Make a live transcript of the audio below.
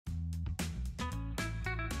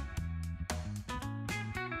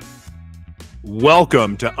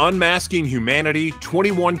Welcome to Unmasking Humanity,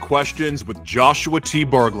 21 Questions with Joshua T.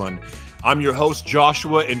 Berglan. I'm your host,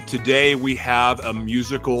 Joshua, and today we have a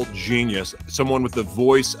musical genius, someone with the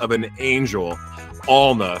voice of an angel,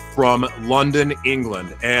 Alna from London,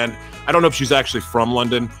 England. And I don't know if she's actually from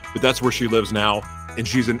London, but that's where she lives now. And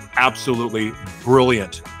she's an absolutely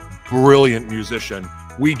brilliant musician.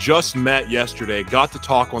 We just met yesterday, got to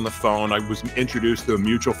talk on the phone. I was introduced to a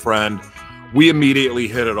mutual friend. We immediately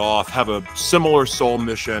hit it off, have a similar soul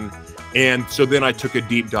mission. And so then I took a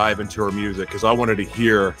deep dive into her music because I wanted to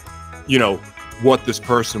hear, what this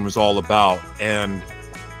person was all about. And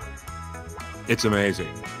it's amazing.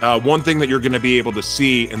 One thing that you're going to be able to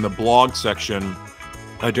see in the blog section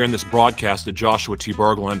during this broadcast at Joshua T.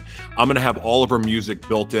 Berglan, I'm going to have all of her music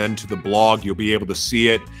built into the blog. You'll be able to see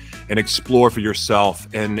it and explore for yourself.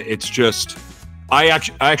 And it's just, I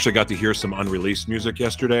actually got to hear some unreleased music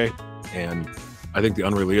yesterday. And I think the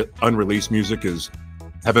unreleased music is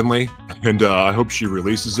heavenly, and I hope she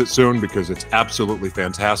releases it soon because it's absolutely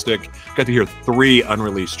fantastic. Got to hear 3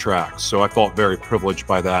 unreleased tracks, so I felt very privileged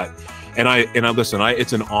by that. And I listen.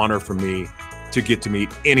 It's an honor for me to get to meet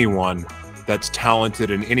anyone that's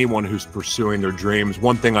talented and anyone who's pursuing their dreams.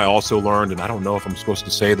 One thing I also learned, and I don't know if I'm supposed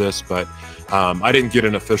to say this, but I didn't get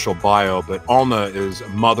an official bio, but Alna is a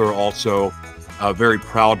mother, also a very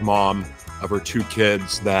proud mom of her 2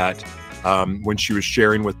 kids that. When she was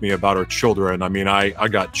sharing with me about her children, I mean, I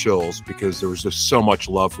got chills because there was just so much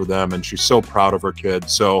love for them, and she's so proud of her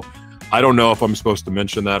kids. So I don't know if I'm supposed to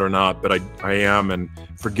mention that or not, but I am, and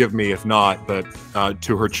forgive me if not. But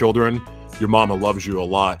to her children, your mama loves you a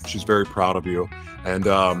lot. She's very proud of you. And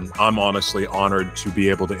I'm honestly honored to be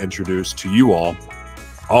able to introduce to you all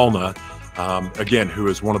Alna, again, who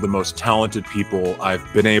is one of the most talented people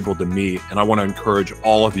I've been able to meet. And I want to encourage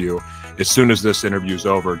all of you, as soon as this interview is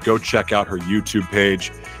over, go check out her YouTube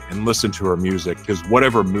page and listen to her music, because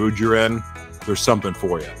whatever mood you're in, there's something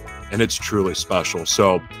for you, and it's truly special.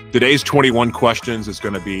 So today's 21 questions is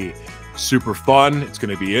going to be super fun. It's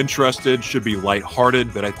going to be interesting, should be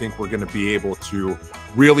lighthearted, but I think we're going to be able to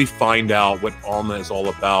really find out what Alna is all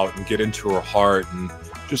about and get into her heart and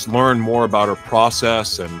just learn more about her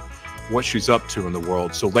process and what she's up to in the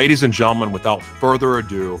world. So ladies and gentlemen, without further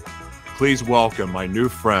ado, please welcome my new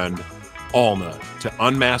friend, Alna, to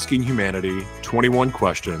Unmasking Humanity, 21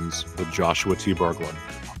 Questions with Joshua T. Berglan.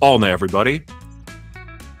 Alna, everybody.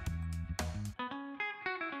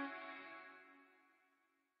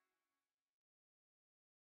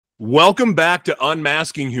 Welcome back to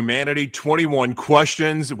Unmasking Humanity, 21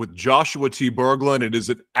 Questions with Joshua T. Berglan. It is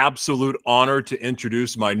an absolute honor to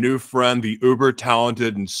introduce my new friend, the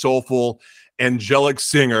uber-talented and soulful angelic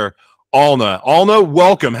singer, Alna. Alna,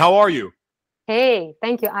 welcome. How are you? Hey,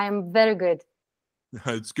 thank you. I am very good.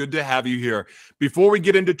 It's good to have you here. Before we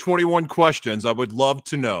get into 21 questions, I would love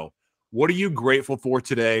to know, what are you grateful for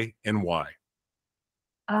today and why?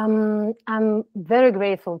 I'm very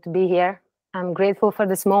grateful to be here. I'm grateful for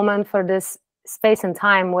this moment, for this space and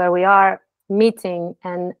time where we are meeting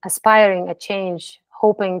and aspiring a change,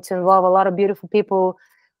 hoping to involve a lot of beautiful people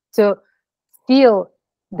to feel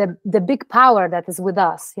the big power that is with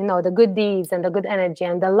us, the good deeds and the good energy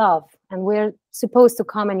and the love. And we're supposed to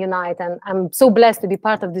come and unite. And I'm so blessed to be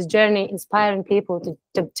part of this journey, inspiring people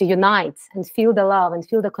to unite and feel the love and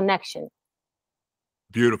feel the connection.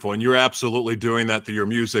 Beautiful. And you're absolutely doing that through your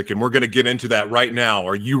music. And we're going to get into that right now.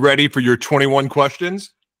 Are you ready for your 21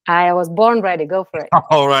 questions? I was born ready. Go for it.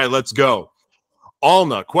 All right, let's go.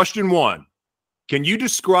 Alna, question 1. Can you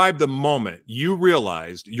describe the moment you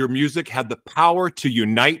realized your music had the power to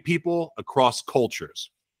unite people across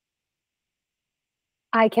cultures?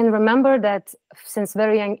 I can remember that since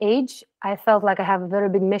very young age, I felt like I have a very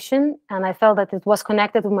big mission, and I felt that it was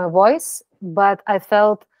connected with my voice, but I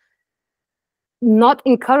felt not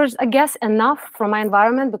encouraged, I guess, enough from my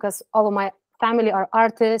environment, because all of my family are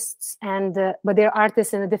artists, and but they're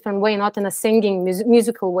artists in a different way, not in a singing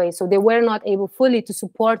musical way. So they were not able fully to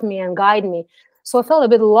support me and guide me. So I felt a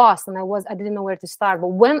bit lost, and I didn't know where to start. But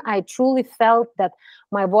when I truly felt that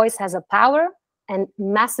my voice has a power and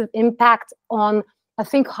massive impact on, I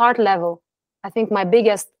think, heart level, I think my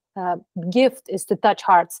biggest gift is to touch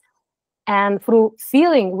hearts. And through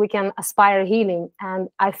feeling, we can aspire healing. And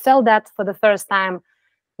I felt that for the first time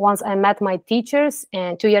once I met my teachers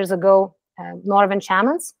 2 years ago, Northern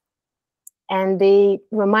shamans. And they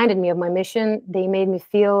reminded me of my mission. They made me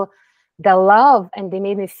feel the love, and they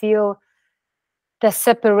made me feel the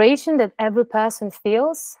separation that every person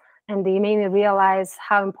feels. And they made me realize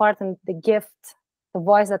how important the gift the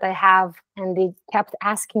voice that I have, and they kept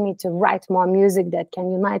asking me to write more music that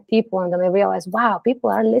can unite people. And then I realized, wow, people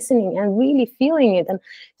are listening and really feeling it, and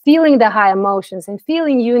feeling the high emotions and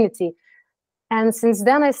feeling unity. And since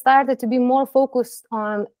then, I started to be more focused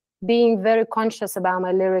on being very conscious about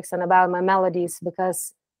my lyrics and about my melodies,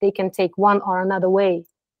 because they can take one or another way,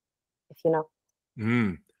 if you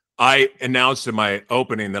know. I announced in my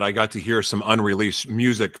opening that I got to hear some unreleased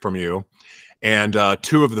music from you, and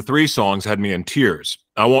 2 of the 3 songs had me in tears.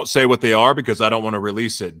 I won't say what they are because I don't want to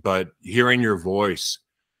release it, but hearing your voice,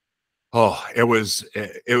 oh, it was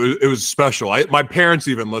special. My parents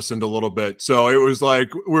even listened a little bit, so it was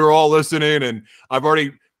like we were all listening. And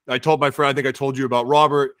I told my friend, I think I told you about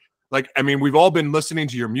Robert. Like, I mean, we've all been listening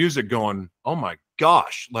to your music, going, "Oh my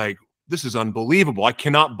gosh, like this is unbelievable! I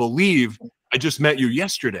cannot believe I just met you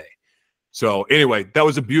yesterday." So anyway, that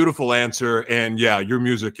was a beautiful answer. And yeah, your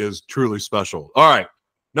music is truly special. All right.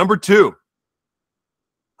 Number 2,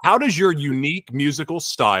 how does your unique musical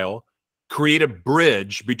style create a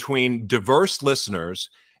bridge between diverse listeners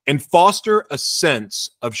and foster a sense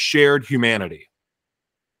of shared humanity?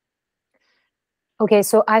 Okay,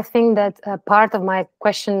 so I think that part of my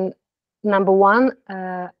question number 1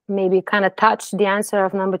 maybe kind of touched the answer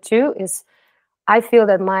of number 2. Is I feel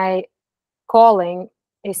that my calling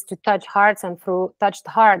is to touch hearts, and through touched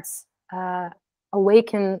hearts,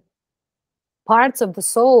 awaken parts of the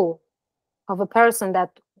soul of a person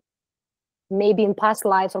that maybe in past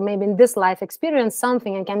lives or maybe in this life experienced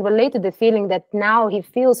something and can relate to the feeling that now he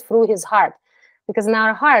feels through his heart. Because in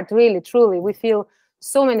our heart, really, truly, we feel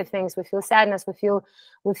so many things. We feel sadness, we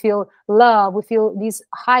feel love, we feel these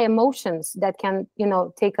high emotions that can, you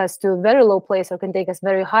know, take us to a very low place or can take us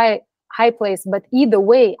very high place. But either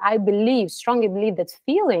way, I strongly believe that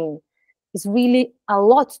feeling is really a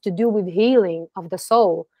lot to do with healing of the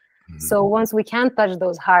soul. So once we can touch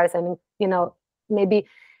those hearts and, you know, maybe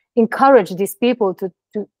encourage these people to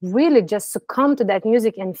really just succumb to that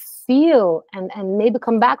music and feel, and maybe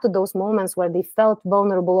come back to those moments where they felt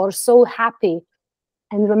vulnerable or so happy,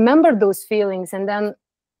 and remember those feelings. And then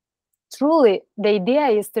truly the idea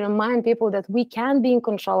is to remind people that we can be in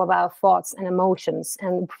control of our thoughts and emotions,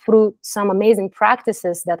 and through some amazing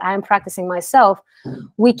practices that I'm practicing myself,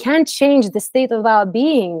 we can change the state of our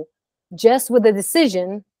being just with the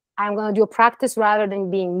decision, I'm going to do a practice rather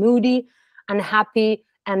than being moody, unhappy,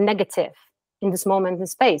 and negative in this moment in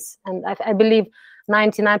space. And I believe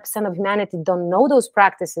 99% of humanity don't know those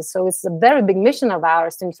practices, so it's a very big mission of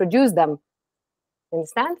ours to introduce them.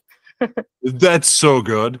 Understand? That's so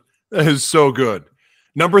good. That is so good.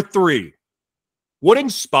 Number 3, what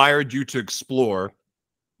inspired you to explore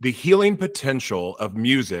the healing potential of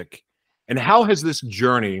music, and how has this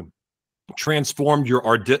journey transformed your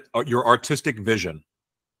artistic vision?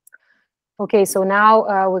 Okay, so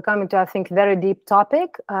now we're coming to, I think, very deep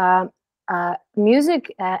topic.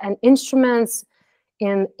 Music and instruments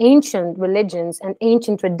in ancient religions and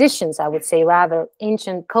ancient traditions, I would say, rather,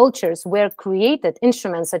 ancient cultures were created.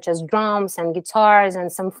 Instruments such as drums and guitars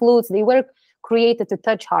and some flutes, they were created to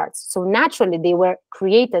touch hearts. So naturally, they were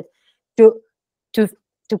created to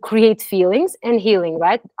create feelings and healing,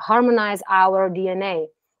 right? Harmonize our DNA.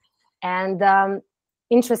 And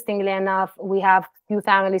interestingly enough, we have few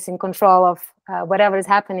families in control of whatever is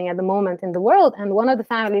happening at the moment in the world. And one of the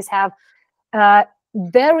families have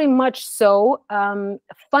very much so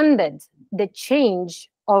funded the change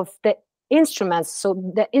of the instruments. So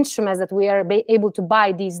the instruments that we are able to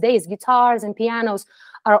buy these days, guitars and pianos,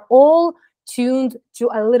 are all tuned to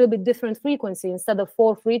a little bit different frequency. Instead of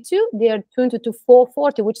 432, they are tuned to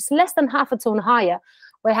 440, which is less than half a tone higher,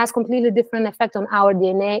 where it has completely different effect on our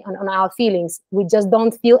DNA and on our feelings. We just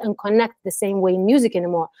don't feel and connect the same way in music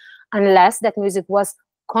anymore, unless that music was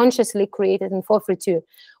consciously created in 432,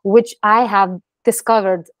 which I have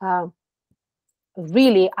discovered.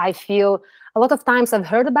 Really, I feel a lot of times I've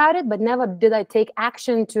heard about it, but never did I take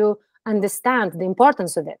action to understand the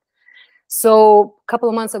importance of it. So a couple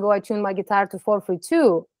of months ago, I tuned my guitar to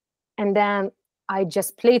 432, and then I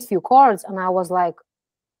just played a few chords, and I was like,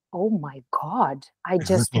 oh my God, I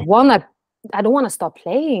don't want to stop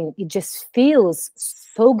playing. It just feels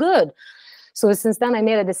so good. So since then, I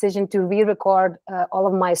made a decision to re-record all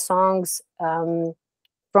of my songs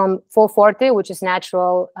from 440, which is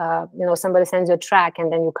natural. You know, somebody sends you a track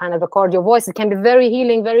and then you kind of record your voice. It can be very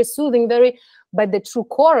healing, very soothing, but the true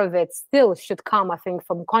core of it still should come, I think,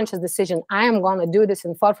 from conscious decision. I am going to do this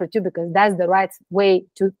in 442 because that's the right way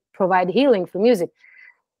to provide healing for music.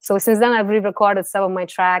 So since then, I've re-recorded some of my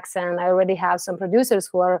tracks, and I already have some producers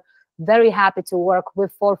who are very happy to work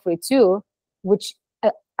with 432, which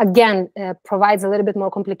again provides a little bit more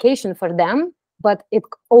complication for them, but it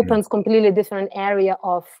opens completely different area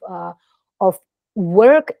of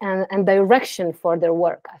work and direction for their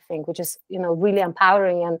work, I think, which is, you know, really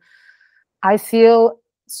empowering. And I feel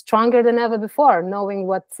stronger than ever before, knowing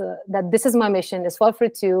what that this is my mission, is for free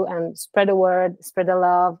too, and spread the word, spread the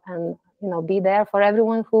love, and, you know, be there for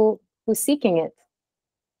everyone who's seeking it.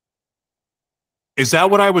 Is that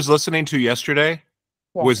what I was listening to yesterday?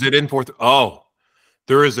 Yes. Was it in fourth? Oh,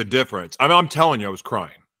 there is a difference. I mean, I'm telling you, I was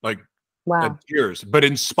crying, like, Wow. tears, but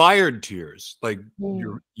inspired tears. Like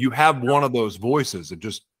you have one of those voices that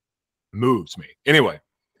just moves me. Anyway,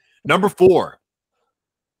 number 4.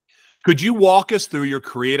 Could you walk us through your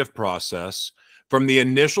creative process from the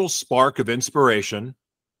initial spark of inspiration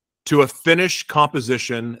to a finished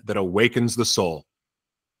composition that awakens the soul?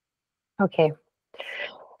 Okay.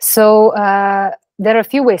 So there are a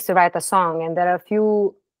few ways to write a song, and there are a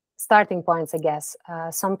few starting points, I guess.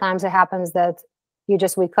 Sometimes it happens that you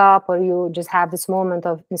just wake up, or you just have this moment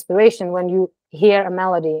of inspiration when you hear a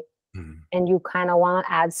melody and you kind of want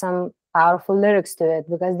to add some powerful lyrics to it.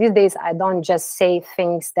 Because these days I don't just say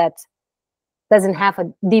things that doesn't have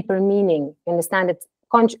a deeper meaning. You understand that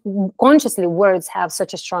consciously words have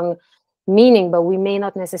such a strong meaning, but we may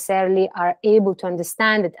not necessarily are able to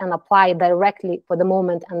understand it and apply it directly for the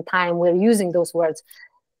moment and time we're using those words.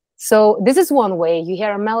 So this is one way. You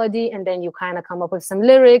hear a melody and then you kind of come up with some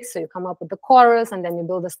lyrics. So you come up with the chorus and then you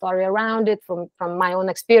build a story around it from my own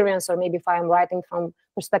experience, or maybe if I'm writing from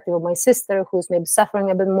perspective of my sister who's maybe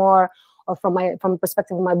suffering a bit more, or from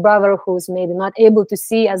perspective of my brother who's maybe not able to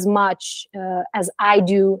see as much as I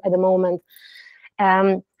do at the moment.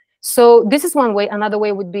 So this is one way. Another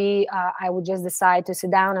way would be I would just decide to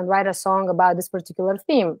sit down and write a song about this particular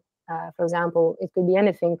theme. For example, it could be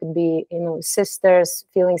anything. It could be, you know, sisters,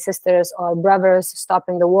 feeling sisters, or brothers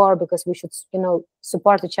stopping the war, because we should, you know,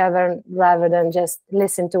 support each other rather than just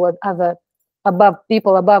listen to what other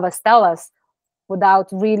people above us tell us without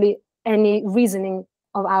really any reasoning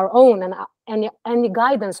of our own and any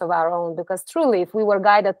guidance of our own. Because truly, if we were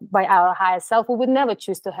guided by our higher self, we would never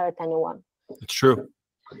choose to hurt anyone. It's true.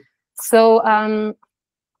 So, I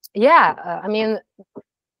mean,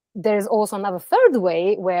 there's also another third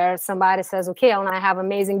way where somebody says, okay, Alna, I have an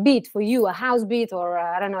amazing beat for you, a house beat, or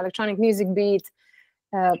I don't know, electronic music beat.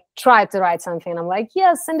 Try to write something. And I'm like,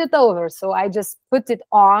 yes, send it over. So I just put it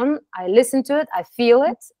on. I listen to it. I feel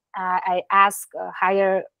it. I ask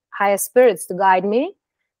higher spirits to guide me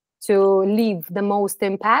to leave the most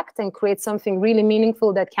impact and create something really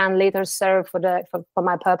meaningful that can later serve for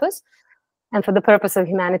my purpose and for the purpose of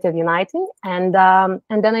humanity, of uniting. And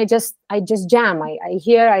then I just jam. I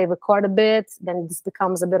hear, I record a bit, then this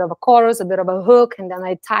becomes a bit of a chorus, a bit of a hook, and then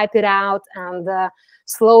I type it out, and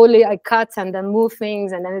slowly I cut and then move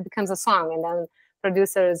things, and then it becomes a song. And then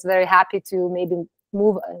producer is very happy to maybe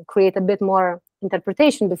create a bit more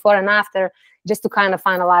interpretation before and after, just to kind of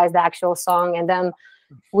finalize the actual song. And then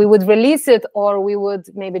we would release it, or we would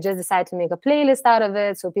maybe just decide to make a playlist out of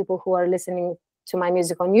it. So people who are listening to my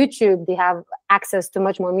music on YouTube, they have access to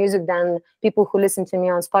much more music than people who listen to me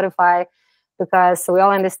on Spotify, because we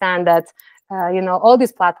all understand that you know, all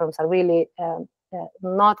these platforms are really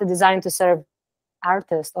not designed to serve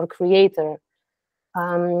artist or creator,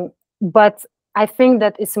 but I think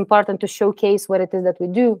that it's important to showcase what it is that we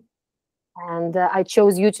do. And I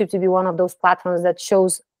chose YouTube to be one of those platforms that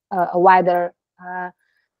shows a wider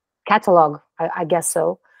catalog, I guess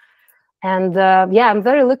so. And I'm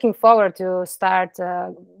very looking forward to start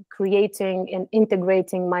creating and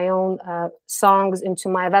integrating my own songs into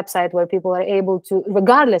my website, where people are able to,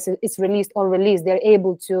 regardless if it's released or released, they're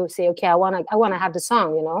able to say, okay, I want to have the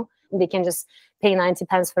song, you know, and they can just pay 90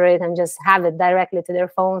 pence for it and just have it directly to their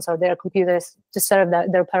phones or their computers to serve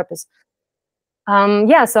their purpose. So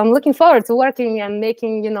I'm looking forward to working and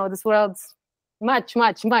making, you know, this world much,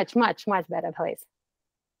 much, much, much, much better place.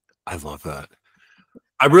 I love that.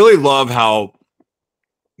 I really love how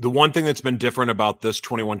the one thing that's been different about this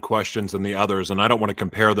 21 questions than the others, and I don't want to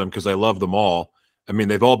compare them because I love them all. I mean,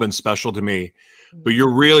 they've all been special to me, but you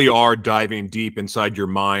really are diving deep inside your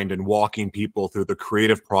mind and walking people through the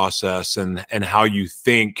creative process and how you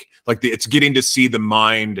think. Like it's getting to see the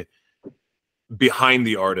mind behind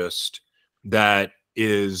the artist that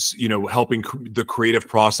is, you know, helping the creative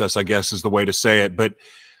process, I guess is the way to say it. But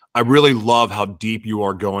I really love how deep you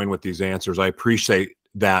are going with these answers. I appreciate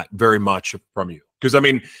that very much from you. Because I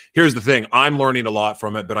mean, here's the thing, I'm learning a lot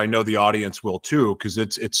from it, but I know the audience will too, because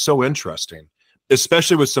it's so interesting,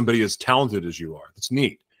 especially with somebody as talented as you are. It's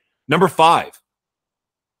neat. Number 5.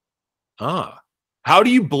 How do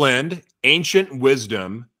you blend ancient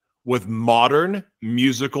wisdom with modern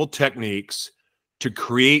musical techniques to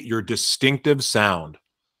create your distinctive sound?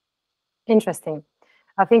 Interesting.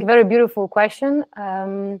 I think very beautiful question.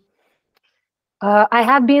 I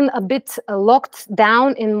have been a bit locked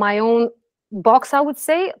down in my own box, I would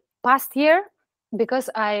say, past year, because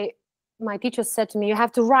my teacher said to me, you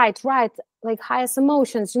have to write like highest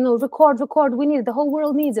emotions, record, we need it, the whole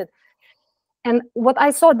world needs it. And what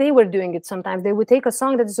I saw they were doing it sometimes, they would take a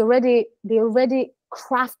song that is they already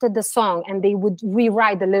crafted the song, and they would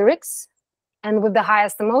rewrite the lyrics. And with the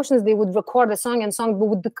highest emotions, they would record the song, and song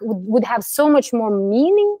would have so much more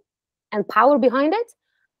meaning and power behind it.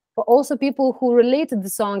 But also people who relate to the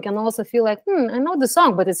song can also feel like, I know the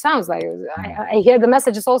song, but it sounds like I hear the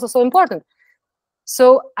message is also so important.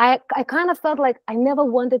 So I kind of felt like I never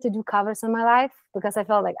wanted to do covers in my life, because I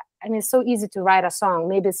felt like, it's so easy to write a song.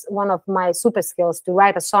 Maybe it's one of my super skills to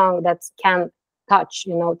write a song that can touch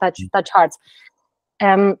hearts.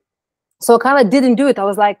 So I kind of didn't do it. I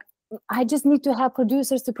was like, I just need to have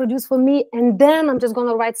producers to produce for me, and then I'm just going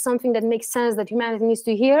to write something that makes sense, that humanity needs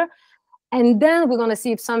to hear. And then we're going to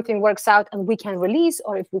see if something works out and we can release,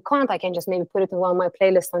 or if we can't, I can just maybe put it in one of my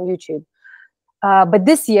playlists on YouTube. But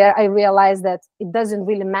this year, I realized that it doesn't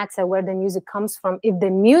really matter where the music comes from. If the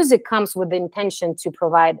music comes with the intention to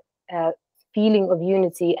provide a feeling of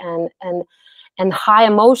unity and high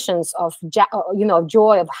emotions of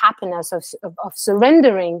joy, of happiness, of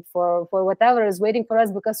surrendering for whatever is waiting for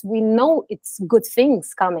us, because we know it's good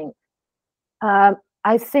things coming.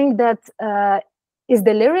 I think that is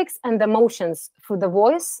the lyrics and the emotions through the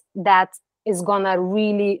voice that is gonna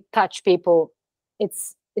really touch people.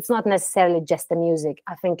 It's not necessarily just the music.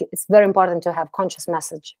 I think it's very important to have conscious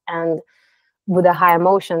message, and with the high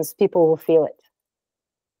emotions, people will feel it.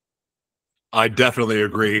 I definitely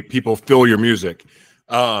agree. People feel your music.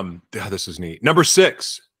 This is neat. Number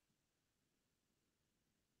 6.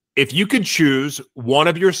 If you could choose one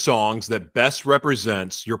of your songs that best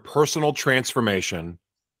represents your personal transformation,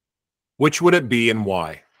 which would it be and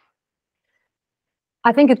why?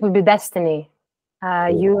 I think it would be Destiny.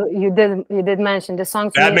 You did mention the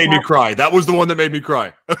song. That made me cry. That was the one that made me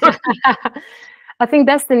cry. I think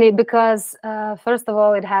Destiny, because first of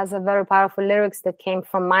all, it has a very powerful lyrics that came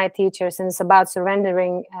from my teachers, and it's about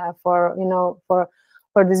surrendering for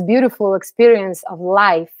this beautiful experience of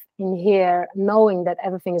life in here, knowing that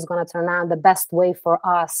everything is going to turn out the best way for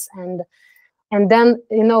us. And then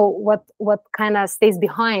what kind of stays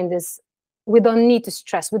behind is, we don't need to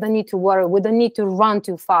stress, we don't need to worry, we don't need to run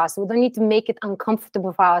too fast, we don't need to make it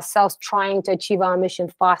uncomfortable for ourselves trying to achieve our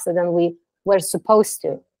mission faster than we were supposed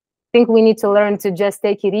to. I think we need to learn to just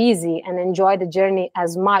take it easy and enjoy the journey,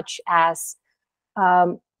 as much as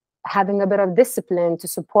having a bit of discipline to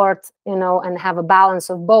support, and have a balance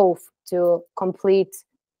of both to complete,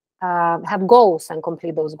 have goals and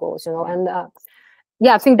complete those goals, and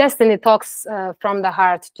I think Destiny talks from the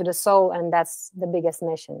heart to the soul, and that's the biggest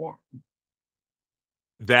mission. Yeah.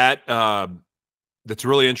 That's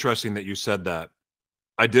really interesting that you said that.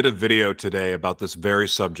 I did a video today about this very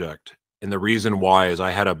subject, and the reason why is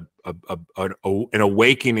I had an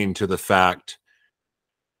awakening to the fact.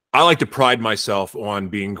 I like to pride myself on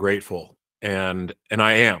being grateful, and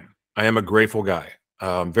I am a grateful guy.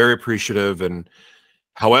 Very appreciative, and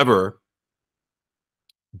however,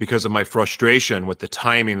 because of my frustration with the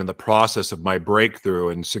timing and the process of my breakthrough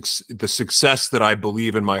and the success that I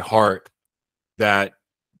believe in my heart that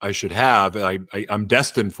I should have, I'm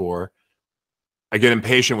destined for, I get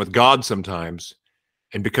impatient with God sometimes.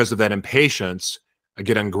 And because of that impatience, I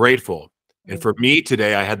get ungrateful. And for me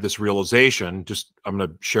today, I had this realization, I'm going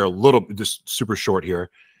to share a little, just super short here,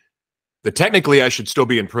 that technically I should still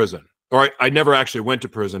be in prison. Or I never actually went to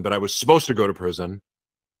prison, but I was supposed to go to prison.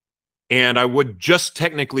 And I would just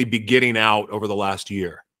technically be getting out over the last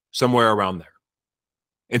year, somewhere around there.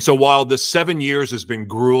 And so while the 7 years has been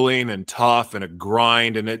grueling and tough and a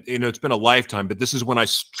grind, and it's been a lifetime, but this is when I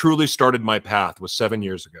truly started my path, was 7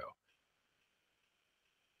 years ago.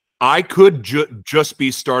 I could just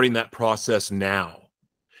be starting that process now.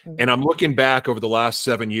 And I'm looking back over the last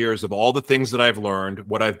 7 years of all the things that I've learned,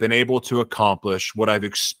 what I've been able to accomplish, what I've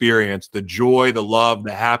experienced, the joy, the love,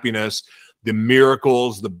 the happiness, the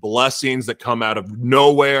miracles, the blessings that come out of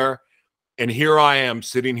nowhere. And here I am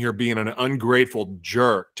sitting here being an ungrateful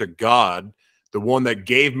jerk to God, the one that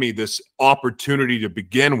gave me this opportunity to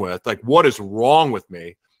begin with. Like, what is wrong with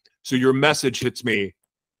me? So your message hits me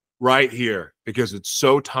right here because it's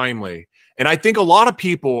so timely. And I think a lot of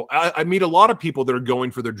people, I meet a lot of people that are going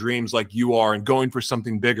for their dreams like you are and going for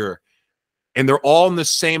something bigger. And they're all in the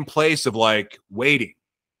same place of like waiting,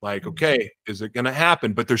 like, okay, is it going to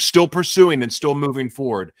happen? But they're still pursuing and still moving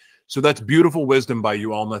forward. So that's beautiful wisdom by you,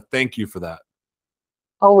 Alna. Thank you for that.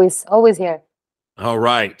 Always here. All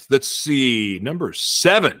right. Let's see. Number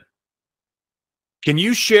 7. Can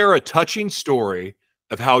you share a touching story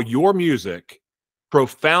of how your music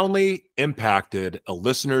profoundly impacted a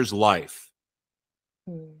listener's life?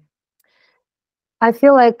 I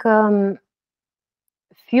feel like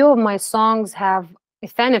few of my songs have,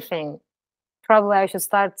 if anything, probably I should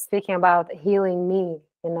start speaking about healing me,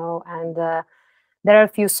 and there are a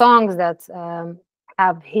few songs that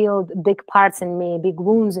have healed big parts in me, big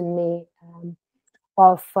wounds in me,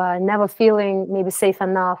 of never feeling maybe safe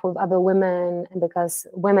enough with other women, and because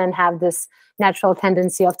women have this natural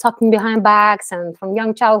tendency of talking behind backs, and from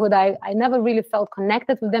young childhood I never really felt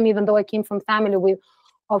connected with them, even though I came from family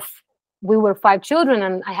we were 5 children,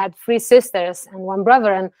 and I had 3 sisters and 1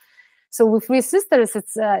 brother, and so with 3 sisters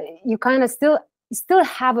it's you kind of still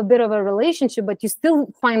have a bit of a relationship, but you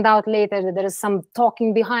still find out later that there is some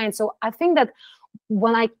talking behind. So I think that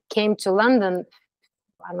when I came to London,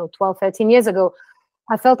 I don't know, 12, 13 years ago,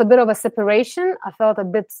 I felt a bit of a separation. I felt a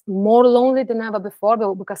bit more lonely than ever before,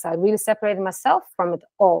 because I really separated myself from it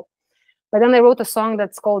all. But then I wrote a song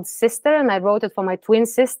that's called Sister, and I wrote it for my twin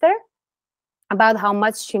sister, about how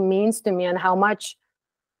much she means to me, and how much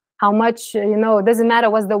it doesn't matter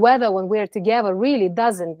what's the weather when we're together. Really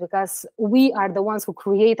doesn't, because we are the ones who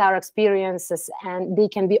create our experiences, and they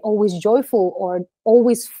can be always joyful or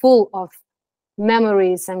always full of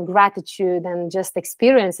memories and gratitude and just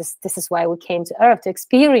experiences. This is why we came to Earth, to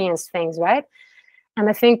experience things, right? And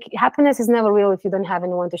I think happiness is never real if you don't have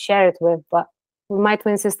anyone to share it with. But with my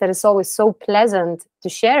twin sister, it's always so pleasant to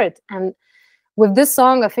share it. And with this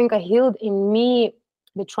song, I think I healed in me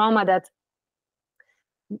the trauma that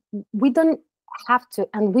we don't have to,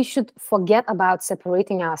 and we should forget about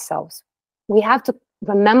separating ourselves. We have to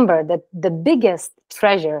remember that the biggest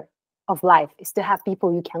treasure of life is to have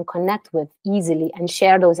people you can connect with easily and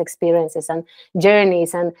share those experiences and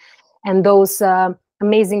journeys and those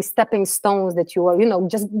amazing stepping stones that you are,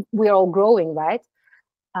 just we're all growing, right?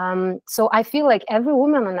 So I feel like every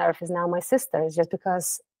woman on earth is now my sister, just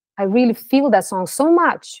because I really feel that song so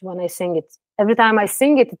much when I sing it. Every time I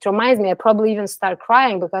sing it, it reminds me, I probably even start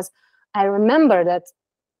crying, because I remember that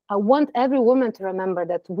I want every woman to remember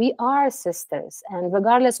that we are sisters. And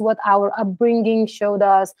regardless what our upbringing showed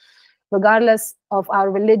us, regardless of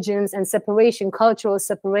our religions and separation, cultural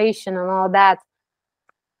separation and all that,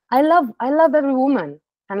 I love every woman,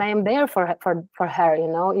 and I am there for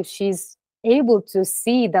her, if she's able to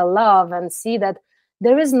see the love and see that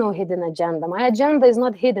there is no hidden agenda. My agenda is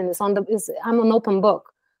not hidden. I'm an open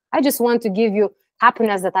book. I just want to give you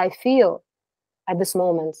happiness that I feel at this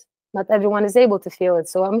moment. Not everyone is able to feel it,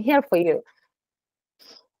 so I'm here for you.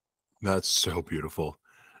 That's so beautiful.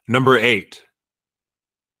 Number 8.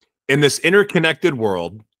 In this interconnected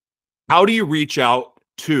world, how do you reach out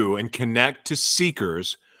to and connect to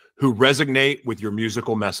seekers who resonate with your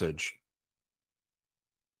musical message?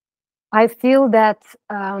 I feel that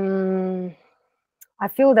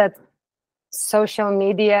social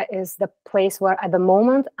media is the place where at the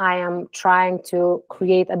moment I am trying to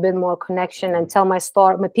create a bit more connection and tell my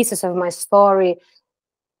story, my pieces of my story,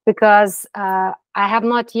 because I have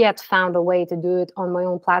not yet found a way to do it on my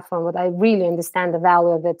own platform, but I really understand the value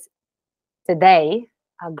of it today.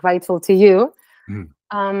 I'm grateful to you.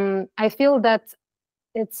 I feel that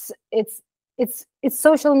it's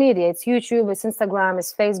social media, it's YouTube, it's Instagram,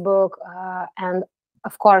 it's Facebook, and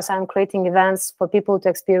of course, I'm creating events for people to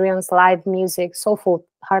experience live music, soulful,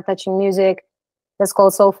 heart-touching music. That's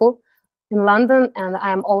called Soulful in London. And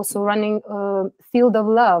I'm also running Field of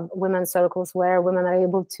Love women's circles, where women are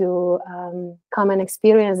able to come and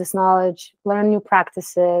experience this knowledge, learn new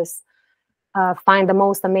practices, find the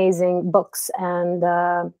most amazing books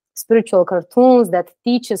and spiritual cartoons that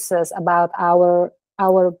teaches us about our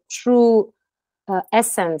true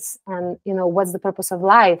essence, and what's the purpose of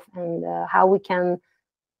life, and how we can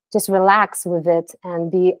just relax with it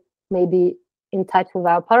and be maybe in touch with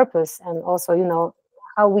our purpose, and also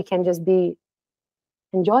how we can just be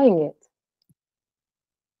enjoying it.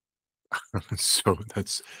 So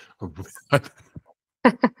that's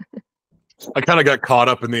I kind of got caught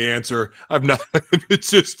up in the answer. I have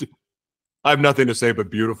nothing to say but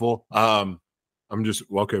beautiful. I'm just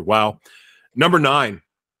okay. Wow. Number 9.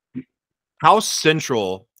 How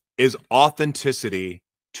central is authenticity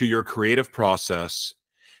to your creative process,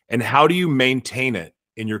 and how do you maintain it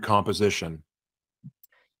in your composition?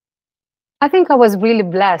 I think I was really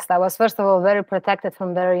blessed. I was, first of all, very protected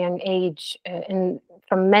from very young age,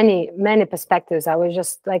 from many, many perspectives. I was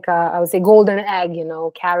just like I was a golden egg,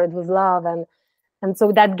 carried with love, and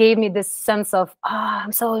so that gave me this sense of,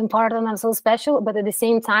 I'm so important, I'm so special. But at the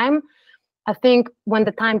same time, I think when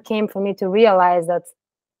the time came for me to realize that,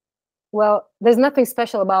 well, there's nothing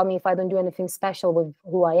special about me if I don't do anything special with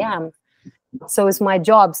who I am. So it's my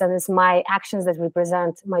jobs and it's my actions that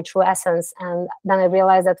represent my true essence. And then I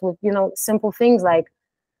realized that with, you know, simple things like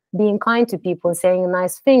being kind to people and saying a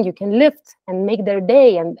nice thing, you can lift and make their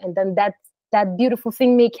day. And then that beautiful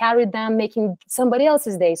thing may carry them, making somebody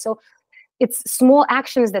else's day. So it's small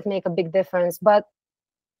actions that make a big difference. But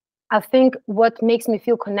I think what makes me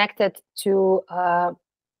feel connected to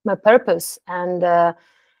my purpose and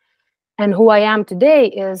who I am today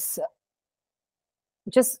is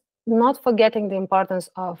just not forgetting the importance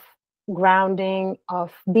of grounding,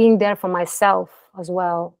 of being there for myself as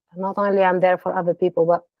well. Not only I'm there for other people,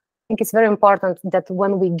 but I think it's very important that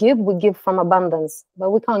when we give from abundance.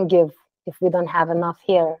 But we can't give if we don't have enough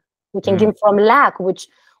here. We can give from lack, which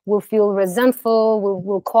will feel resentful,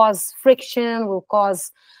 will cause friction, will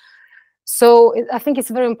cause. So I think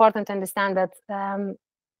it's very important to understand that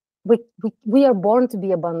we are born to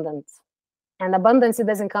be abundant. And abundance, it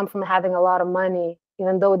doesn't come from having a lot of money,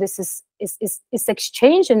 even though this is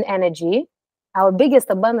exchange in energy. Our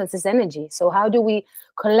biggest abundance is energy. So how do we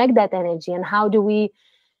collect that energy, and how do we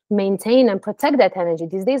maintain and protect that energy?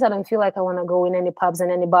 These days, I don't feel like I want to go in any pubs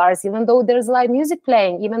and any bars, even though there's live music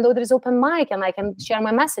playing, even though there's open mic and I can share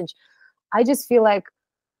my message. I just feel like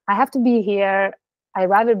I have to be here. I'd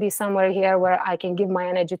rather be somewhere here where I can give my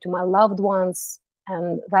energy to my loved ones,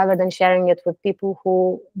 and rather than sharing it with people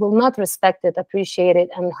who will not respect it, appreciate it,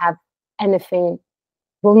 and have anything,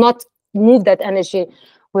 will not move that energy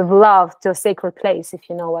with love to a sacred place, if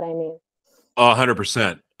you know what I mean.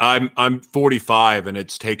 100%. I'm 45, and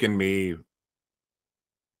it's taken me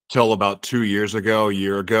till about 2 years ago, a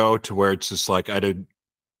year ago, to where it's just like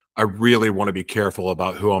I really want to be careful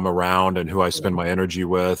about who I'm around and who I spend my energy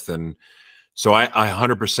with. And so I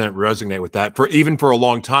 100% resonate with that. Even for a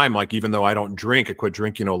long time, like, even though I don't drink, I quit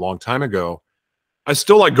drinking a long time ago, I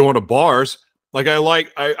still like going to bars. Like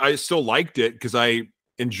I still liked it because I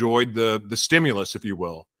enjoyed the stimulus, if you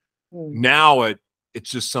will. Now it's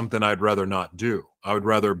just something I'd rather not do. I would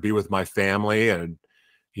rather be with my family and,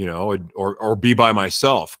 you know, or be by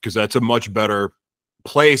myself, because that's a much better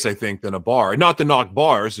place, I think, than a bar. And not to knock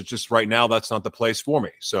bars, it's just right now that's not the place for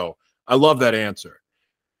me. So I love that answer.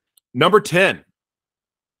 Number 10.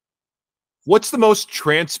 What's the most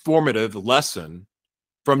transformative lesson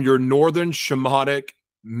from your Northern Shamanic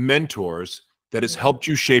mentors that has helped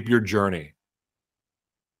you shape your journey?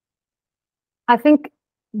 I think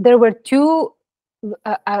there were two,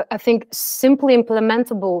 I think, simply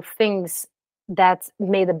implementable things that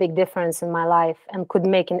made a big difference in my life and could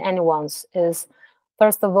make in anyone's. Is,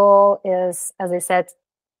 first of all, is, as I said,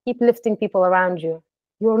 keep lifting people around you.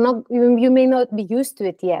 You may not be used to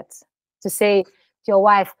it yet. To say to your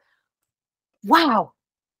wife, "Wow,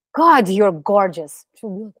 God, you're gorgeous."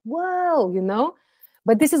 She'll be like, "Whoa," you know?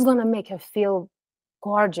 But this is gonna make her feel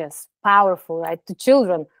gorgeous, powerful, right? To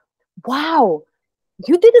children, "Wow,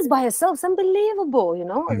 you did this by yourself. It's unbelievable," you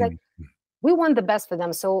know? It's like, we want the best for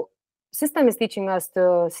them. So system is teaching us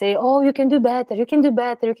to say, "Oh, you can do better, you can do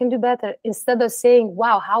better, you can do better," instead of saying,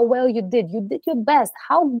 "Wow, how well you did your best,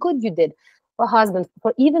 how good you did." For husband,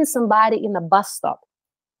 for even somebody in a bus stop,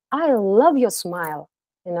 "I love your smile,"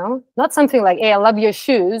 you know? Not something like, "Hey, I love your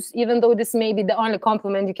shoes," even though this may be the only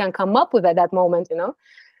compliment you can come up with at that moment, you know?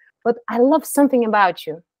 But "I love something about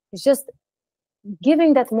you." It's just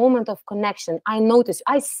giving that moment of connection. I notice,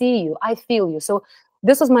 I see you, I feel you. So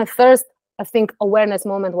this was my first, I think, awareness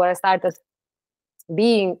moment where I started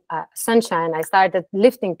being sunshine. I started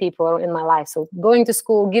lifting people in my life. So going to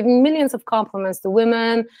school, giving millions of compliments to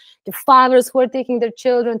women, to fathers who are taking their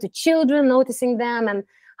children, to children, noticing them and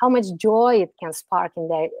how much joy it can spark in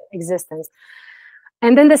their existence.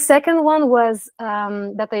 And then the second one was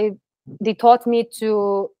that they taught me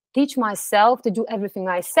to teach myself to do everything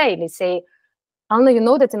I say. They say, "Alna, you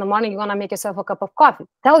know that in the morning you're gonna make yourself a cup of coffee.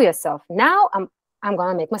 Tell yourself, now I'm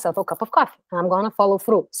gonna make myself a cup of coffee and I'm gonna follow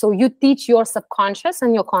through." So you teach your subconscious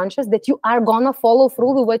and your conscious that you are gonna follow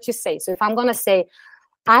through with what you say. So if I'm gonna say,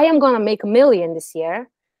 "I am gonna make 1 million this year,"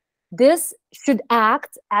 this should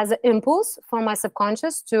act as an impulse for my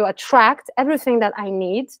subconscious to attract everything that I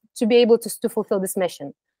need to be able to fulfill this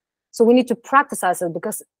mission. So we need to practice ourselves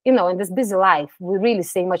because, you know, in this busy life, we really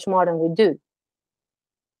say much more than we do.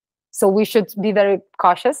 So we should be very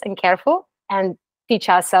cautious and careful and teach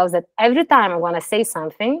ourselves that every time I'm going to say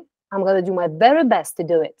something, I'm going to do my very best to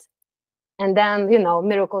do it. And then, you know,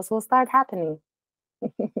 miracles will start happening.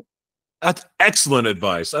 That's excellent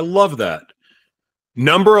advice. I love that.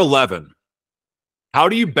 Number 11. How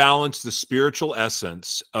do you balance the spiritual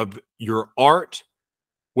essence of your art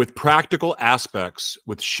with practical aspects,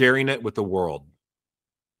 with sharing it with the world?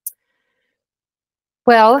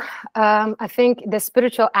 Well, I think the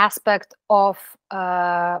spiritual aspect of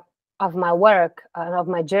of my work and of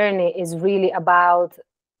my journey is really about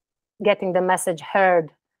getting the message heard.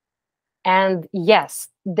 And yes,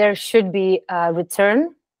 there should be a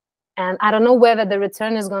return. And I don't know whether the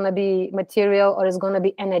return is going to be material or is going to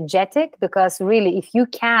be energetic, because really, if you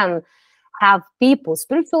can have people,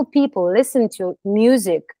 spiritual people, listen to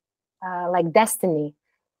music like Destiny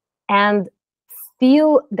and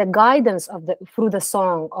feel the guidance of the through the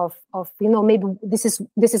song of maybe this is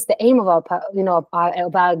the aim of our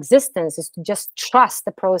of our existence, is to just trust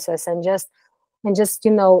the process and just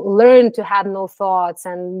learn to have no thoughts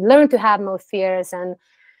and learn to have no fears.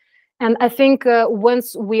 And I think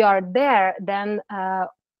once we are there, then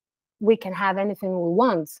we can have anything we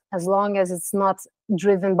want, as long as it's not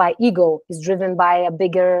driven by ego. It's driven by a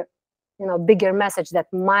bigger message that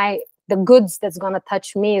the goods that's going to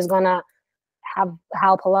touch me is going to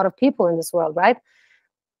help a lot of people in this world, right?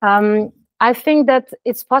 I think that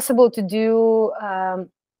it's possible to do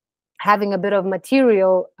having a bit of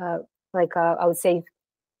material, I would say,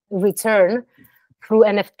 return through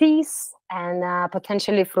NFTs and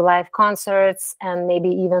potentially through live concerts and maybe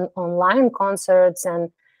even online concerts.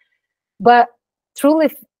 But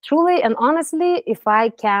truly and honestly, if I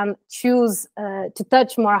can choose to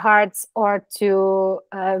touch more hearts or to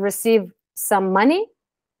receive some money,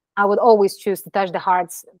 I would always choose to touch the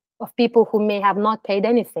hearts of people who may have not paid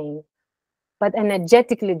anything, but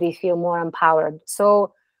energetically they feel more empowered.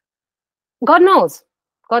 So God knows.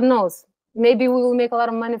 Maybe we will make a lot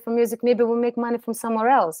of money from music. Maybe we'll make money from somewhere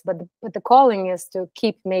else. But the calling is to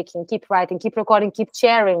keep making, keep writing, keep recording, keep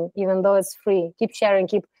sharing, even though it's free. Keep sharing,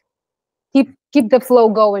 keep the flow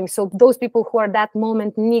going. So those people who are at that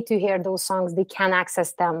moment need to hear those songs, they can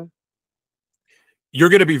access them. You're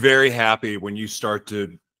going to be very happy when you start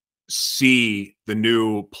to see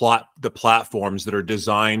the platforms that are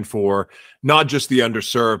designed for not just the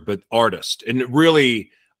underserved, but artists. And really,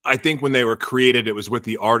 I think when they were created, it was with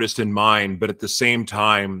the artist in mind, but at the same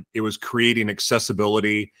time, it was creating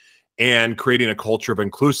accessibility and creating a culture of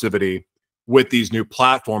inclusivity with these new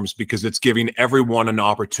platforms, because it's giving everyone an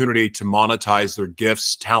opportunity to monetize their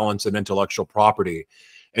gifts, talents, and intellectual property.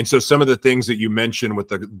 And so some of the things that you mentioned with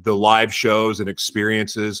the live shows and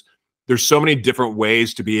experiences, there's so many different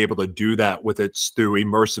ways to be able to do that with it through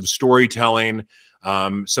immersive storytelling,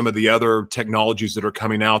 some of the other technologies that are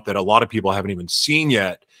coming out that a lot of people haven't even seen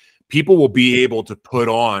yet. People will be able to put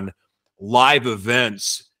on live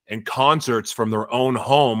events and concerts from their own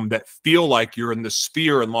home that feel like you're in the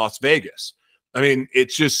Sphere in Las Vegas. I mean,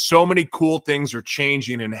 it's just so many cool things are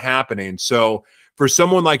changing and happening. So for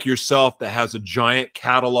someone like yourself that has a giant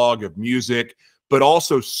catalog of music, but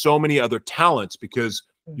also so many other talents, because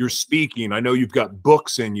you're speaking, I know you've got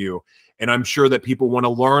books in you, and I'm sure that people want to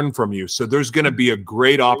learn from you. So there's going to be a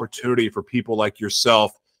great opportunity for people like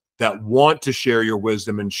yourself that want to share your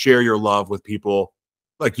wisdom and share your love with people.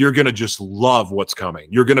 Like, you're going to just love what's coming.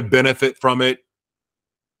 You're going to benefit from it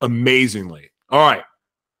amazingly. All right.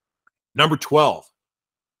 Number 12.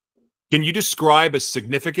 Can you describe a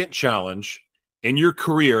significant challenge in your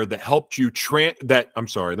career that helped you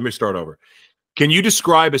let me start over. Can you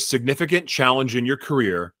describe a significant challenge in your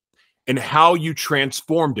career and how you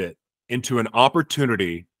transformed it into an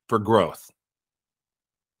opportunity for growth?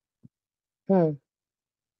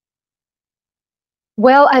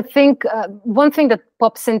 Well, I think one thing that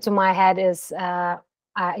pops into my head is, there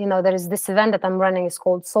is this event that I'm running. It's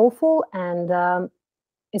called Soulful, and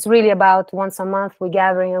it's really about once a month we're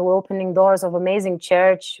gathering and we're opening doors of amazing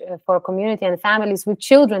church for community and families with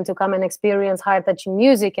children to come and experience heart-touching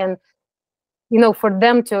music, and for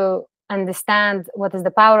them to understand what is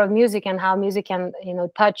the power of music and how music can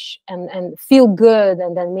touch and feel good,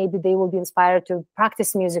 and then maybe they will be inspired to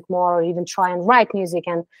practice music more or even try and write music.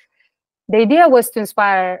 And the idea was to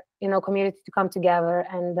inspire community to come together.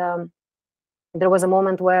 And there was a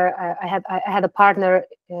moment where I had a partner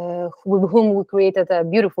with whom we created a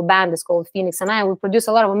beautiful band. It's called Phoenix and I. We produce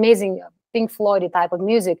a lot of amazing Pink Floyd type of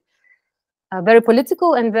music, very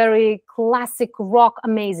political and very classic rock,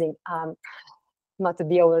 amazing. Not to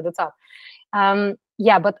be over the top.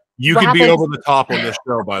 Yeah, but you can be over the top on this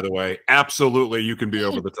show, by the way. Absolutely, you can be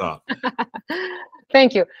over the top.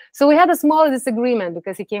 Thank you. So we had a small disagreement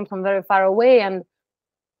because he came from very far away, and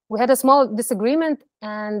we had a small disagreement,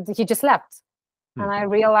 and he just left. And I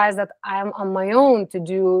realized that I'm on my own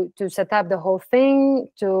to set up the whole thing,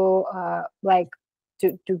 to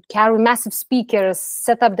carry massive speakers,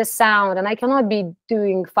 set up the sound, and I cannot be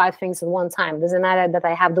doing 5 things at one time. It doesn't matter that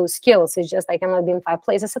I have those skills. It's just I cannot be in 5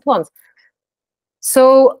 places at once.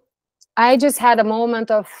 So I just had a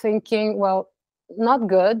moment of thinking, well, not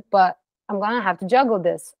good, but I'm gonna have to juggle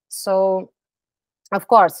this. So of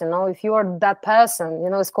course, if you're that person,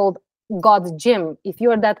 it's called God's gym. If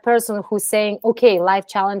you're that person who's saying, okay, life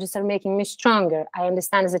challenges are making me stronger. I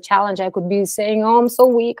understand as a challenge, I could be saying, oh, I'm so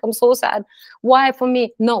weak, I'm so sad. Why for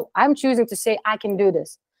me? No, I'm choosing to say, I can do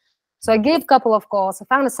this. So I gave a couple of calls. I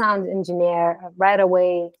found a sound engineer right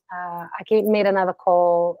away. Made another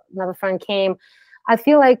call. Another friend came. I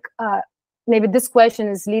feel like maybe this question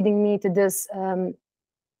is leading me to this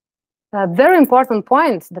very important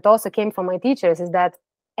point that also came from my teachers, is that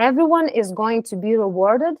everyone is going to be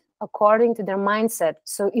rewarded according to their mindset.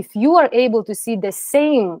 So if you are able to see the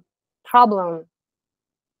same problem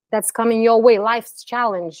that's coming your way, life's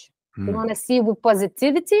challenge, you want to see with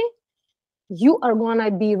positivity, you are going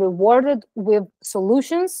to be rewarded with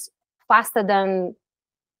solutions faster than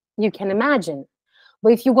you can imagine.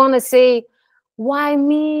 But if you're going to say, why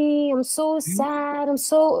me? I'm so sad. I'm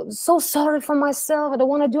so sorry for myself. I don't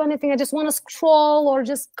want to do anything. I just want to scroll or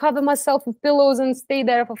just cover myself with pillows and stay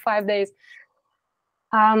there for 5 days.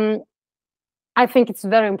 I think it's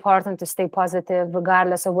very important to stay positive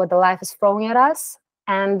regardless of what the life is throwing at us.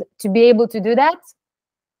 And to be able to do that,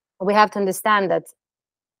 we have to understand that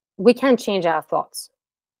we can change our thoughts.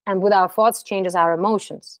 And with our thoughts changes our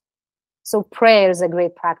emotions. So prayer is a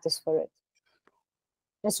great practice for it.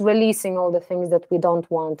 Just releasing all the things that we don't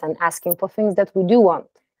want and asking for things that we do want.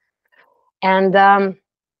 And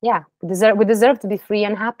yeah, we deserve to be free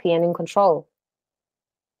and happy and in control.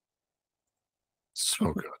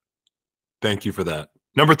 So good. Thank you for that.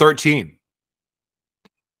 Number 13.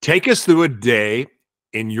 Take us through a day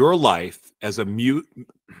in your life as a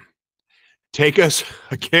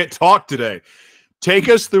I can't talk today. Take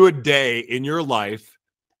us through a day in your life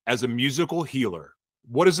as a musical healer.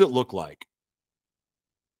 What does it look like?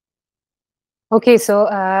 Okay, so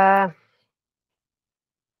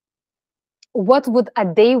what would a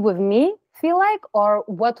day with me feel like, or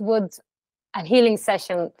what would a healing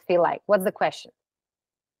session feel like? What's the question?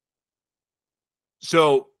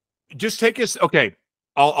 So just take us, okay,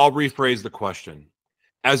 I'll rephrase the question.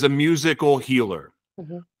 As a musical healer,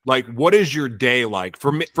 like, what is your day like?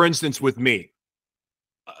 For me, for instance, with me,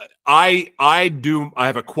 I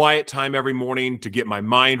have a quiet time every morning to get my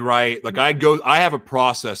mind right. Like I have a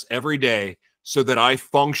process every day so that I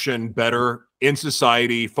function better in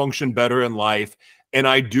society, function better in life, and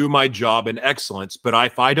I do my job in excellence. But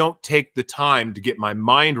if I don't take the time to get my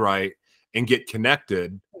mind right and get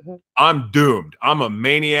connected, I'm doomed. I'm a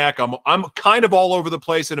maniac. I'm kind of all over the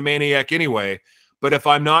place and a maniac anyway. But if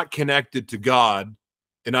I'm not connected to God,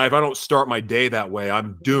 and if I don't start my day that way,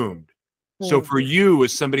 I'm doomed. So for you,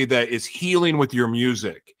 as somebody that is healing with your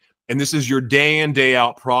music, and this is your day in, day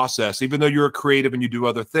out process, even though you're a creative and you do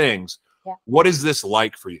other things, what is this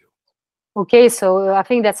like for you? Okay, so I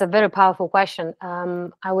think that's a very powerful question.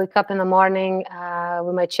 I wake up in the morning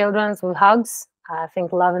with my children, with hugs. I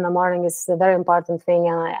think love in the morning is a very important thing,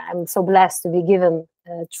 and I'm so blessed to be given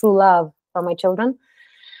true love from my children.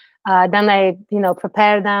 Then I,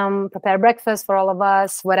 prepare breakfast for all of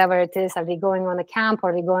us, whatever it is. Are they going on a camp?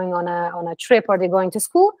 Are they going on a trip? Are they going to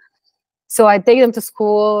school? So I take them to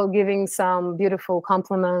school, giving some beautiful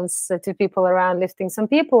compliments to people around, lifting some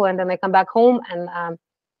people, and then I come back home and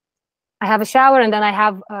I have a shower, and then I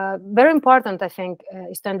have very important, I think,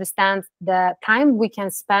 is to understand the time we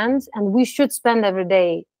can spend, and we should spend every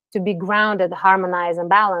day to be grounded, harmonized, and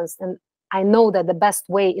balanced. And I know that the best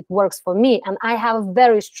way it works for me, and I have a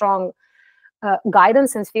very strong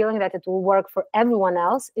guidance and feeling that it will work for everyone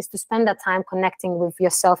else, is to spend that time connecting with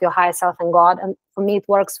yourself, your higher self, and God. And for me, it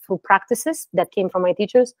works through practices that came from my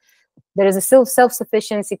teachers. There is a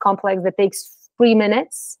self-sufficiency complex that takes 3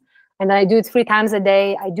 minutes, and then I do it 3 times a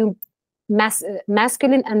day. I do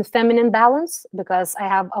masculine and feminine balance because I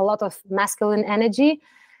have a lot of masculine energy,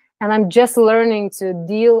 and I'm just learning to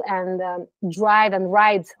deal and drive and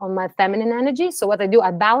ride on my feminine energy. So what I do,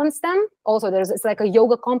 I balance them. Also, it's like a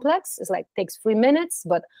yoga complex. It's like takes 3 minutes,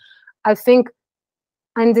 but I think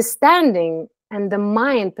understanding and the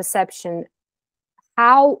mind perception,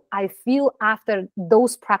 how I feel after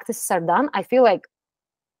those practices are done, I feel like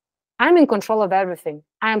I'm in control of everything.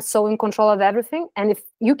 I am so in control of everything. And if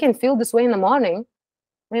you can feel this way in the morning,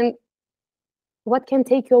 then what can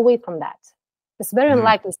take you away from that? It's very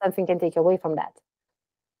unlikely something can take you away from that.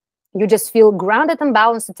 You just feel grounded and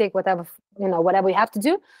balanced to take whatever you have to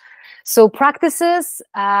do. So practices,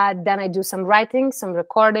 then I do some writing, some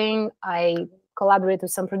recording. I collaborate with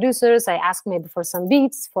some producers. I ask maybe for some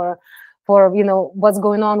beats for what's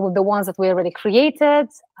going on with the ones that we already created.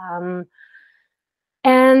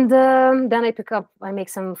 And then I make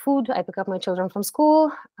some food. I pick up my children from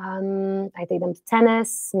school. I take them to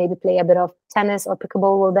tennis, maybe play a bit of tennis or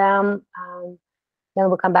pickleball with them. Then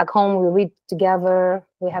we'll come back home. We read together.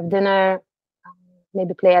 We have dinner.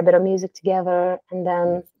 maybe play a bit of music together, and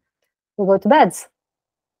then we go to bed.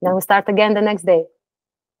 Then we start again the next day.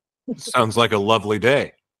 Sounds like a lovely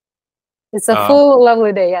day. It's a full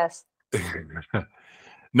lovely day, yes.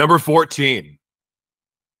 Number 14.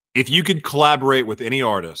 If you could collaborate with any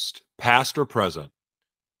artist, past or present,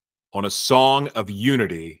 on a song of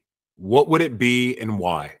unity, what would it be and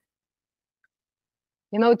why?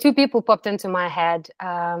 You know, two people popped into my head.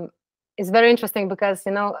 It's very interesting because,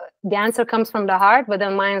 you know, the answer comes from the heart, but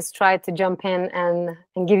then minds try to jump in and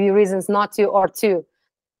give you reasons not to or to.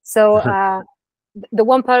 So the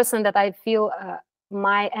one person that I feel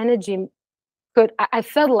my energy I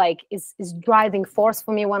felt like is driving force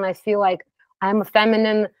for me when I feel like I'm a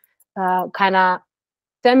feminine, kind of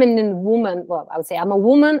feminine woman. Well, I would say I'm a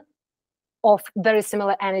woman of very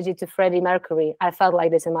similar energy to Freddie Mercury. I felt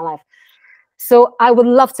like this in my life. So I would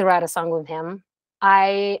love to write a song with him.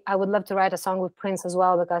 I would love to write a song with Prince as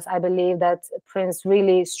well, because I believe that Prince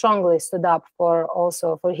really strongly stood up for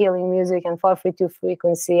healing music and for free to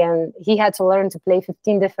frequency. And he had to learn to play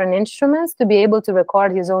 15 different instruments to be able to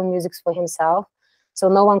record his own music for himself. So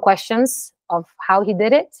no one questions of how he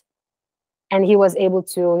did it. And he was able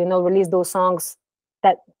to, you know, release those songs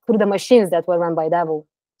that through the machines that were run by devil.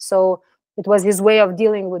 So it was his way of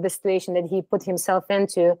dealing with the situation that he put himself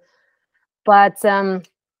into. But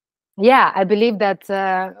yeah, I believe that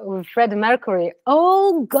with Freddie Mercury,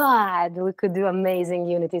 oh God, we could do amazing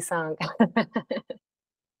unity song.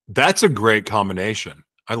 That's a great combination.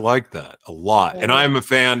 I like that a lot. Yeah. And I'm a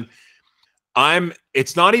fan.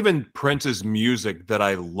 It's not even Prince's music that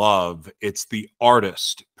I love. It's the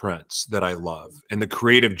artist Prince that I love, and the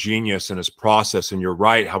creative genius in his process. And you're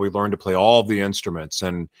right, how he learned to play all the instruments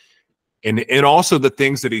and also the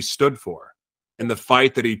things that he stood for and the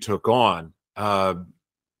fight that he took on.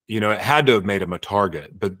 You know, it had to have made him a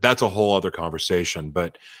target, but that's a whole other conversation.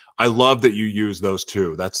 But I love that you use those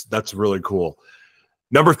two. That's really cool.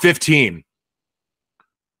 Number 15.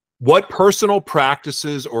 What personal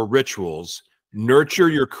practices or rituals nurture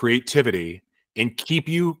your creativity and keep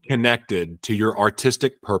you connected to your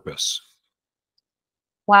artistic purpose?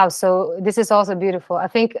 Wow, so this is also beautiful. I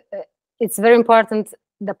think it's very important,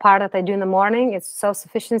 the part that I do in the morning. It's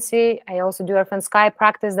self-sufficiency. I also do Earth and Sky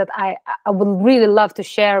practice that I would really love to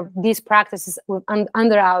share these practices with,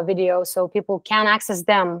 under our video, so people can access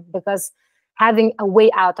them, because having a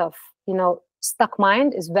way out of, you know, stuck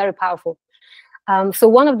mind is very powerful. So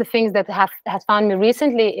one of the things that has found me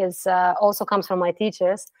recently is also comes from my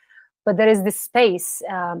teachers, but there is this space,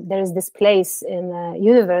 there is this place in the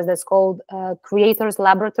universe that's called Creator's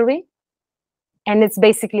Laboratory. And it's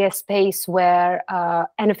basically a space where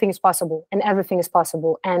anything is possible and everything is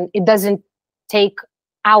possible. And it doesn't take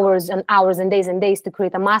hours and hours and days to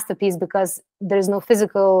create a masterpiece, because there's no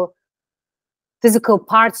physical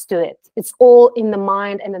parts to it. It's all in the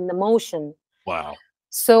mind and in the emotion. Wow.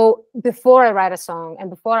 So before I write a song and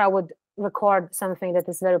before I would record something that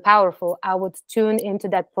is very powerful, I would tune into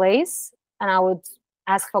that place and I would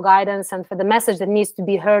ask for guidance and for the message that needs to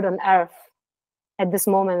be heard on earth at this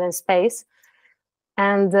moment in space.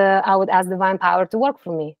 And I would ask divine power to work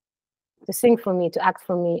for me, to sing for me, to act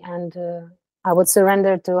for me. And I would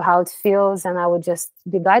surrender to how it feels, and I would just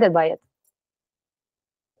be guided by it.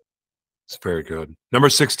 It's very good. Number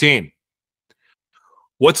 16.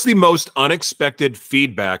 What's the most unexpected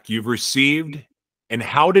feedback you've received, and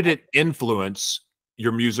how did it influence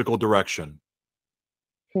your musical direction?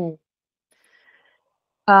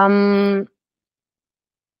 I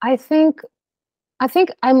think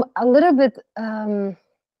I'm a little bit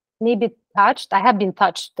maybe touched. I have been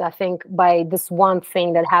touched, I think, by this one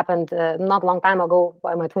thing that happened not a long time ago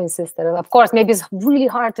by my twin sister. Of course, maybe it's really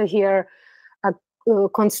hard to hear a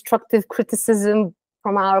constructive criticism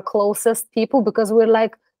from our closest people, because we're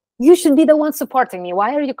like, you should be the one supporting me.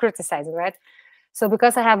 Why are you criticizing, right? So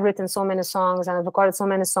because I have written so many songs and I've recorded so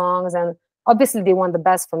many songs, and obviously they want the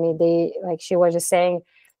best for me. They, like she was just saying,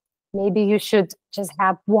 maybe you should just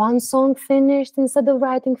have one song finished instead of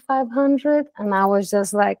writing 500. And I was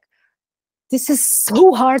just like, this is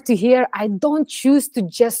so hard to hear. I don't choose to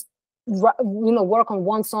just, you know, work on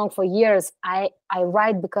one song for years. I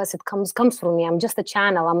write because it comes from me. I'm just a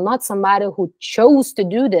channel. I'm not somebody who chose to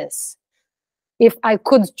do this. If I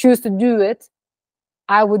could choose to do it,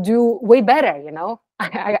 I would do way better, you know.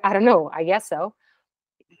 I don't know, I guess so.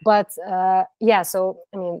 But yeah, so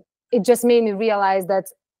I mean, it just made me realize that,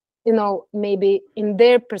 you know, maybe in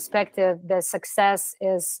their perspective, the success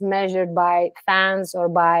is measured by fans or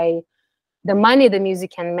by the money the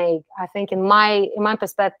music can make. I think in my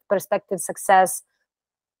perspective, success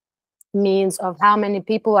means of how many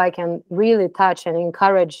people I can really touch and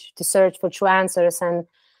encourage to search for true answers, and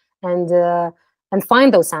and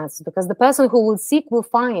find those answers, because the person who will seek will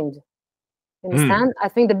find. You understand? I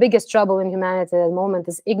think the biggest trouble in humanity at the moment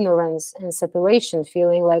is ignorance and separation,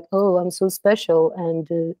 feeling like, oh, I'm so special,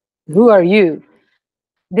 and who are you?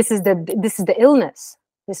 This is the illness.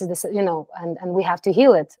 This is the, you know, and we have to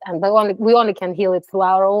heal it, and we only can heal it through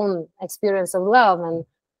our own experience of love, and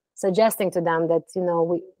suggesting to them that, you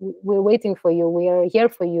know, we're waiting for you, we are here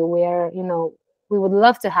for you, we are, you know, we would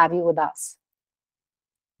love to have you with us.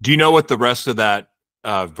 Do you know what the rest of that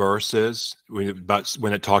verse is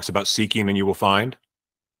when it talks about seeking and you will find?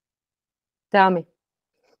 Tell me.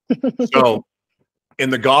 So in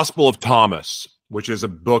the Gospel of Thomas, which is a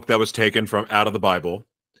book that was taken from out of the Bible,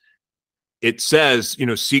 it says, you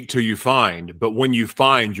know, seek till you find, but when you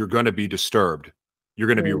find, you're going to be disturbed. You're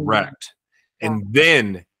going to be wrecked. And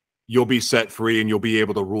then you'll be set free and you'll be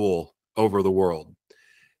able to rule over the world.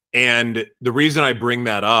 And the reason I bring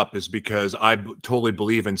that up is because I totally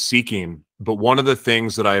believe in seeking. But one of the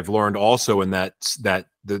things that I've learned also in that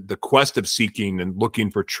the quest of seeking and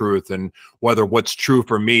looking for truth, and whether what's true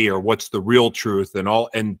for me or what's the real truth,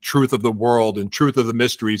 and truth of the world and truth of the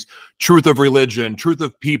mysteries, truth of religion, truth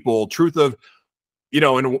of people, truth of, you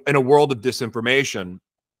know, in a world of disinformation.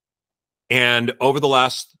 And over the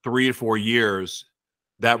last 3 to 4 years,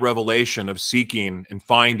 that revelation of seeking and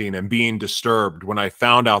finding and being disturbed when I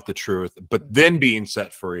found out the truth, but then being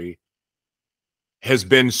set free, has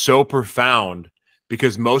been so profound,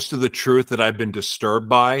 because most of the truth that I've been disturbed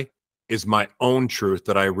by is my own truth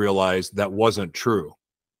that I realized that wasn't true.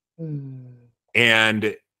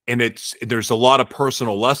 And there's a lot of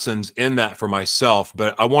personal lessons in that for myself,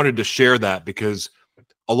 but I wanted to share that because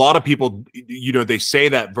a lot of people, you know, they say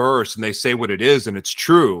that verse and they say what it is and it's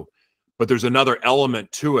true, but there's another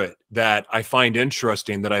element to it that I find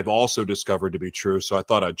interesting that I've also discovered to be true. So I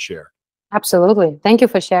thought I'd share. Absolutely. Thank you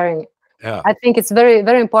for sharing. Yeah. I think it's very,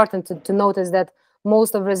 very important to notice that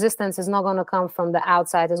most of resistance is not going to come from the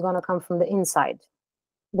outside. It's going to come from the inside.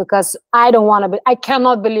 Because I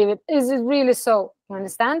cannot believe it. Is it really so? You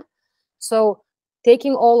understand? So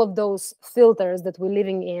taking all of those filters that we're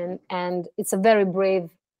living in, and it's a very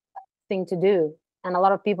brave thing to do. And a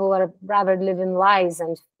lot of people are rather live in lies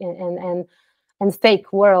and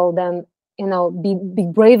fake world than, you know, be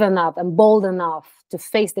brave enough and bold enough to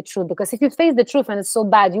face the truth. Because if you face the truth and it's so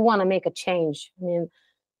bad, you want to make a change. I mean,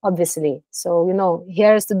 obviously. So, you know,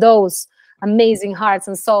 here's to those amazing hearts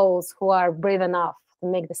and souls who are brave enough to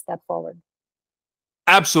make the step forward.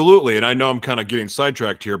 Absolutely. And I know I'm kind of getting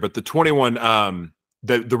sidetracked here, but the 21,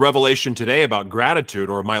 the revelation today about gratitude,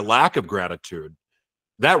 or my lack of gratitude,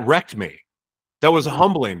 that wrecked me. That was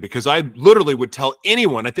humbling, because I literally would tell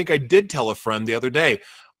anyone, I think I did tell a friend the other day,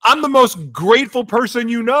 I'm the most grateful person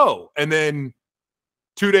you know. And then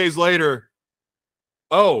 2 days later,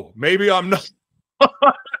 oh, maybe I'm not.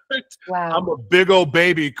 Wow. I'm a big old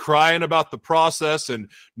baby crying about the process and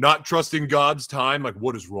not trusting God's time. Like,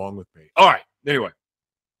 what is wrong with me? All right. Anyway,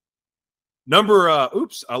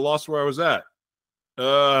 oops, I lost where I was at.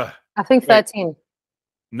 I think 13. Wait.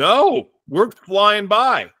 No, we're flying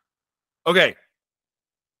by. Okay.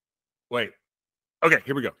 Wait. Okay,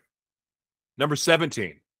 here we go. Number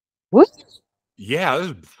 17. What? Yeah, this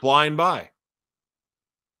is flying by.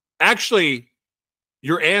 Actually,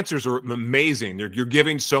 your answers are amazing. You're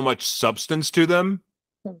giving so much substance to them.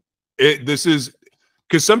 This is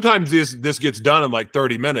because sometimes this gets done in like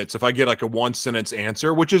 30 minutes if I get like a 1-sentence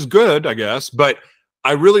answer, which is good, I guess. But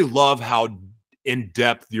I really love how in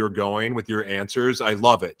depth you're going with your answers. I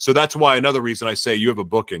love it. So that's why another reason I say you have a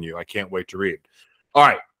book in you. I can't wait to read. All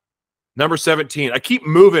right. Number 17. I keep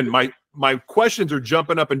moving. My questions are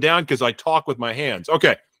jumping up and down because I talk with my hands.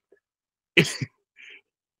 Okay.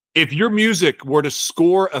 If your music were to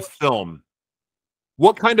score a film,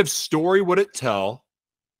 what kind of story would it tell?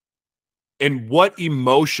 And what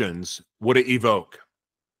emotions would it evoke?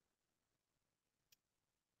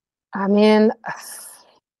 I mean,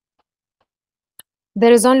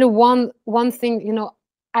 there is only one thing, you know.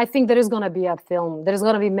 I think there is going to be a film. There's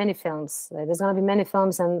going to be many films. There's going to be many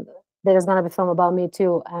films, and there's going to be a film about me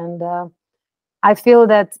too. And I feel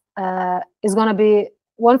that it's going to be,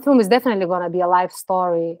 one film is definitely going to be a life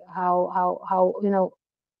story. How you know,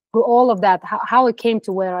 through all of that, how I came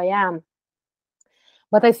to where I am.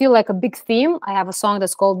 But I feel like a big theme. I have a song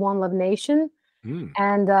that's called "One Love Nation,"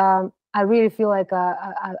 and I really feel like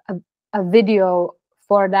a video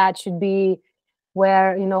for that should be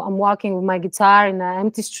where, you know, I'm walking with my guitar in an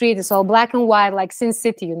empty street. It's all black and white, like Sin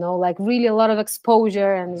City, you know, like really a lot of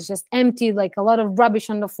exposure, and it's just empty, like a lot of rubbish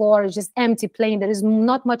on the floor. It's just empty, plain. There is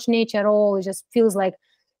not much nature at all. It just feels like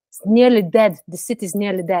it's nearly dead. The city is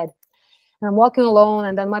nearly dead. And I'm walking alone,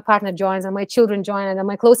 and then my partner joins, and my children join, and then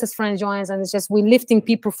my closest friend joins, and it's just we're lifting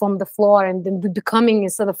people from the floor, and then we're becoming,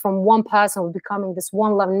 instead of from one person, we're becoming this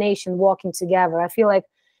one love nation walking together. I feel like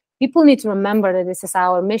people need to remember that this is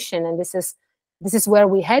our mission, and this is where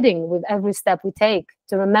we're heading with every step we take,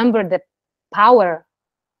 to remember the power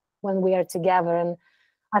when we are together. And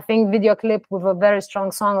I think video clip with a very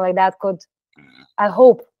strong song like that could, I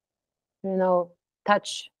hope,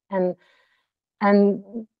 touch and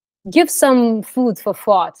give some food for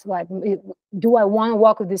thought. Like, do I want to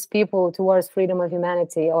walk with these people towards freedom of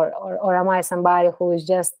humanity, or am I somebody who is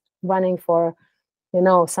just running for,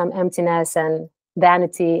 some emptiness and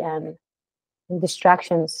vanity and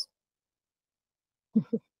distractions?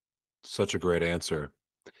 Such a great answer.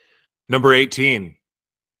 Number 18.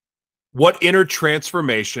 What inner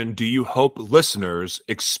transformation do you hope listeners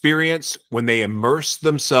experience when they immerse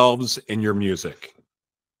themselves in your music?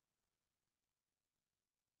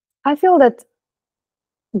 I feel that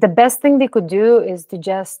the best thing they could do is to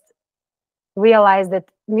just realize that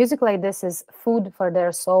music like this is food for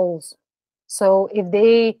their souls. So if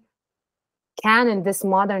they can, in this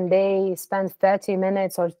modern day, spend 30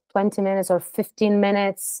 minutes or 20 minutes or 15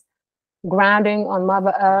 minutes grounding on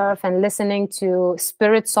Mother Earth and listening to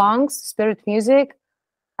spirit songs, spirit music,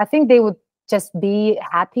 I think they would just be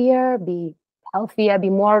happier, be healthier,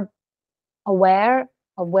 be more aware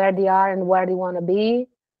of where they are and where they want to be.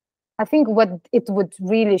 I think what it would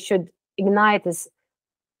really should ignite is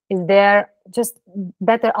their just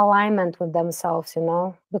better alignment with themselves,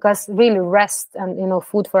 because really rest and,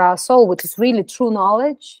 food for our soul, which is really true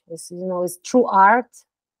knowledge, is true art,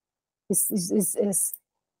 is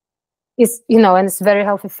and it's very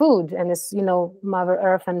healthy food, and it's Mother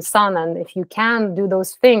Earth and sun. And if you can do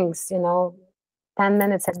those things 10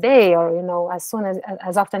 minutes a day, or as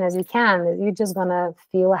often as you can, you're just gonna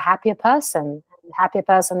feel a happier person. Happier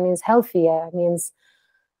person means healthier, means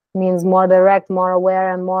more direct, more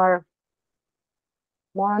aware, and more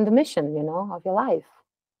on the mission of your life.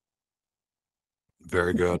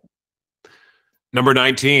 Very good. Number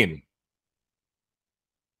 19.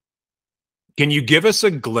 Can you give us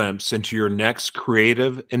a glimpse into your next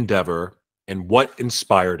creative endeavor and what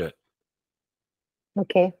inspired it?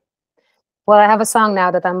 Okay. Well, I have a song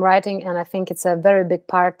now that I'm writing, and I think it's a very big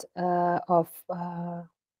part of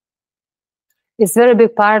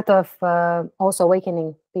also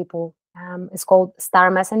awakening people. It's called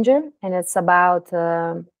Star Messenger, and it's about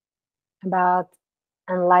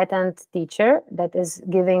enlightened teacher that is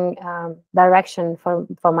giving direction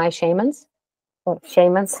for my shamans, for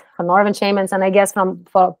Northern shamans, and I guess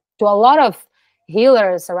to a lot of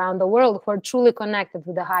healers around the world who are truly connected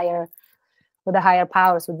with the higher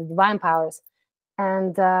powers, with the divine powers.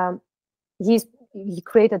 And he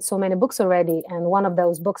created so many books already, and one of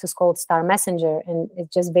those books is called Star Messenger, and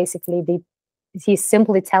it's just basically he's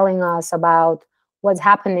simply telling us about what's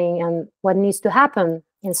happening and what needs to happen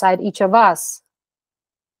inside each of us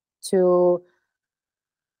to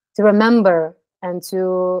remember and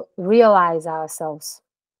to realize ourselves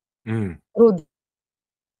through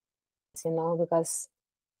this, because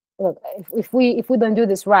look, if we don't do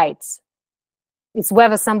this right, it's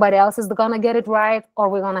whether somebody else is gonna get it right, or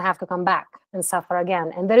we're gonna have to come back and suffer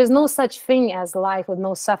again. And there is no such thing as life with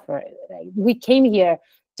no suffer. We came here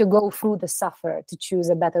to go through the suffer, to choose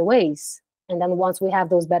a better ways, and then once we have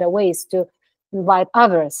those better ways, to invite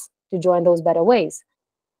others to join those better ways.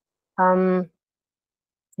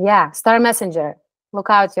 Yeah, Star Messenger. Look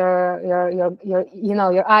out your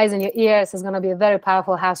eyes and your ears. Is going to be a very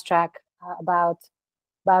powerful house track about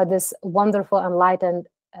this wonderful enlightened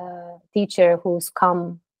teacher who's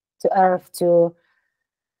come to Earth to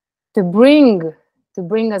bring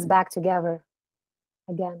us back together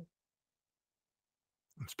again.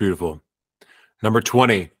 It's beautiful. Number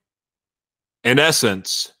 20. In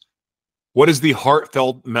essence, what is the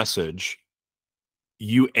heartfelt message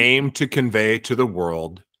you aim to convey to the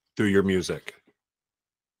world through your music?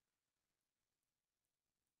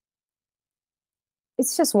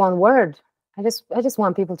 It's just one word. I just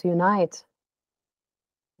want people to unite.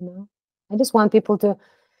 I just want people to,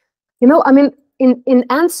 I mean, in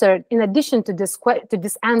addition to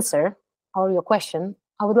this answer or your question,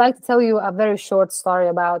 I would like to tell you a very short story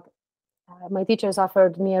about my teachers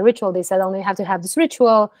offered me a ritual. They said, only you have to have this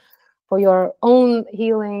ritual for your own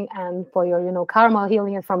healing and for your karma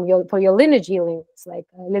healing and for your lineage healing. It's like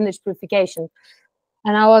lineage purification.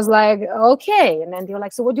 And I was like, okay. And then they were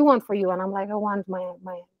like, so what do you want for you? And I'm like, I want my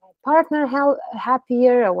partner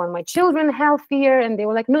happier. I want my children healthier. And they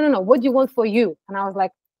were like, no. What do you want for you? And I was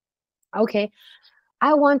like, okay,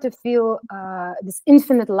 I want to feel this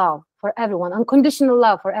infinite love for everyone, unconditional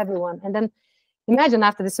love for everyone. And then Imagine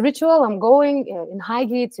after this ritual, I'm going in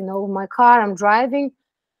Highgate, my car, I'm driving,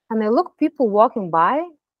 and I look people walking by.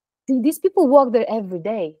 These people walk there every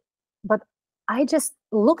day, but I just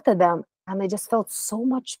looked at them and I just felt so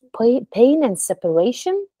much pain and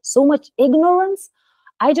separation, so much ignorance.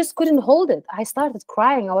 I just couldn't hold it. I started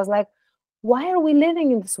crying. I was like, why are we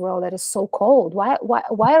living in this world that is so cold? Why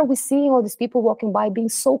are we seeing all these people walking by being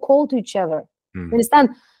so cold to each other? You understand?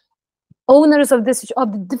 Owners of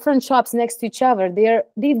the different shops next to each other, they're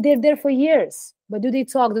there for years, but do they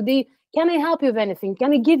talk? Can I help you with anything?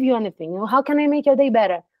 Can I give you anything? How can I make your day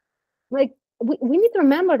better? Like, we need to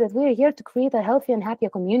remember that we're here to create a healthy and happier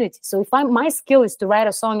community. So if my skill is to write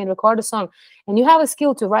a song and record a song, and you have a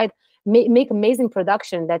skill to make amazing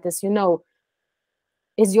production, that is,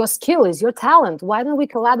 is your skill, is your talent, why don't we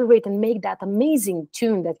collaborate and make that amazing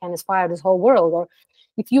tune that can inspire this whole world? Or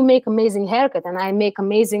if you make amazing haircut and I make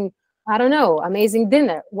amazing, I don't know, amazing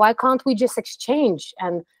dinner, why can't we just exchange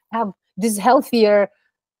and have this healthier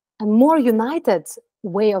and more united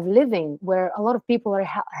way of living, where a lot of people are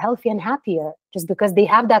healthy and happier just because they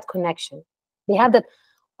have that connection? They have that,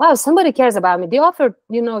 wow, somebody cares about me. They offered,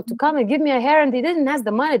 to come and give me a hair, and they didn't ask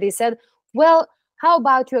the money. They said, well, how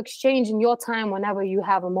about you exchanging your time whenever you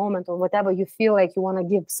have a moment or whatever you feel like you want to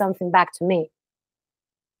give something back to me?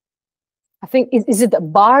 I think, is it a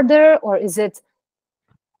barter, or is it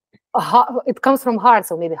it comes from heart,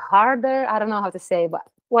 so maybe harder? I don't know how to say, but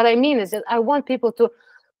what I mean is that I want people to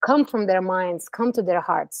come from their minds, come to their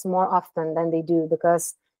hearts more often than they do,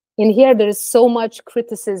 because in here there is so much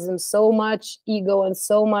criticism, so much ego, and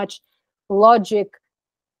so much logic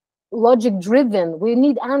driven. We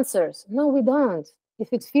need answers. No, we don't.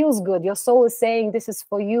 If it feels good, your soul is saying this is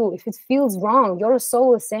for you. If it feels wrong, your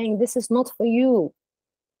soul is saying this is not for you.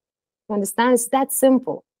 You understand? It's that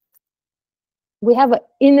simple. We have an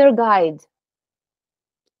inner guide,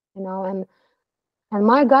 and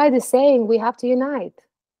my guide is saying we have to unite.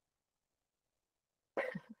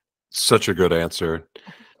 Such a good answer.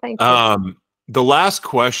 Thank you. The last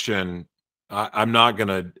question, I'm not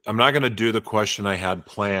gonna do the question I had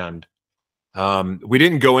planned. We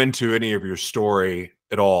didn't go into any of your story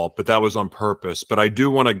at all, but that was on purpose. But I do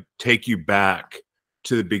want to take you back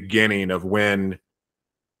to the beginning of when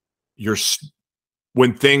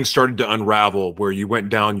things started to unravel, where you went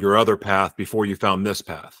down your other path before you found this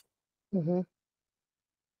path.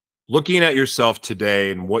 Looking at yourself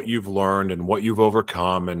today and what you've learned and what you've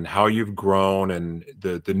overcome and how you've grown and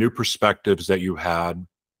the new perspectives that you had,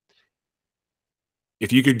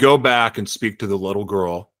 if you could go back and speak to the little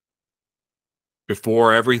girl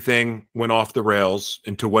before everything went off the rails,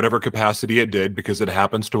 into whatever capacity it did, because it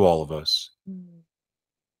happens to all of us,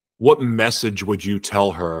 what message would you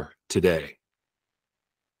tell her today?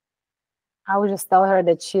 I would just tell her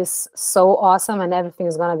that she's so awesome and everything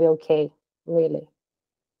is going to be okay, really.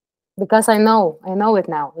 Because I know it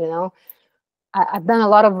now, I've done a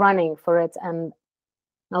lot of running for it, and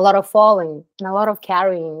a lot of falling, and a lot of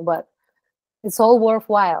carrying, but it's all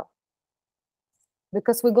worthwhile,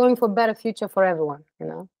 because we're going for a better future for everyone,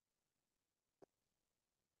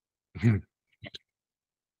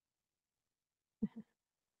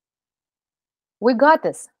 We got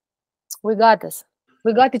this. We got this.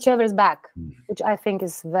 We got each other's back, which I think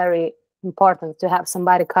is very important, to have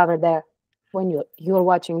somebody covered there when you're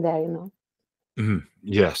watching there,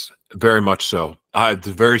 Yes, very much so. It's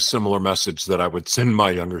a very similar message that I would send my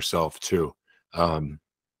younger self too.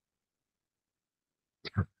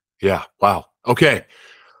 Yeah. Wow. Okay.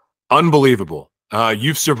 Unbelievable.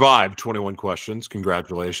 You've survived 21 questions.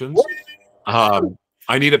 Congratulations.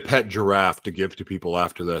 I need a pet giraffe to give to people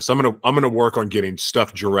after this. I'm gonna work on getting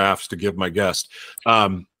stuffed giraffes to give my guest.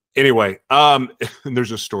 Anyway,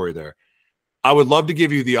 there's a story there. I would love to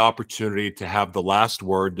give you the opportunity to have the last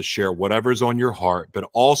word, to share whatever's on your heart, but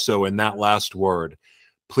also in that last word,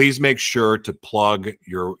 please make sure to plug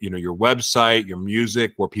your website, your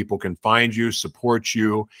music, where people can find you, support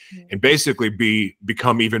you, and basically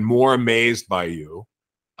become even more amazed by you,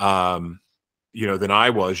 than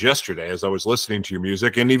I was yesterday as I was listening to your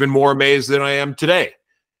music, and even more amazed than I am today.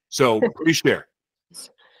 So please share.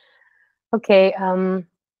 Okay.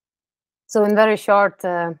 So in very short,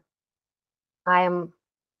 I'm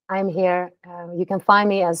here. You can find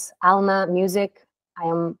me as Alna Music. I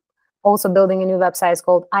am also building a new website. It's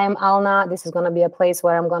called I Am Alna. This is going to be a place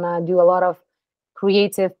where I'm going to do a lot of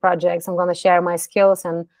creative projects. I'm going to share my skills,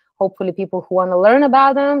 and hopefully people who want to learn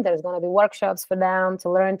about them, there's going to be workshops for them to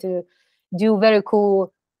learn to do very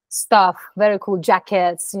cool stuff, very cool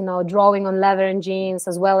jackets, drawing on leather and jeans,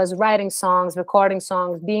 as well as writing songs, recording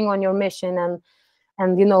songs, being on your mission, and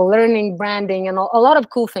learning branding and a lot of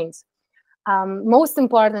cool things. Most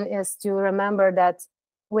important is to remember that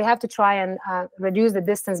we have to try and reduce the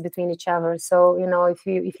distance between each other. So, you know, if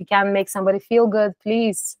you can make somebody feel good,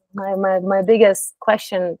 please. My biggest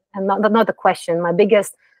question, and not a question, my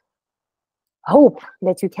biggest hope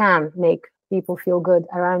that you can make people feel good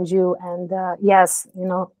around you. And yes, you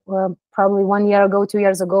know, probably 1 year ago, 2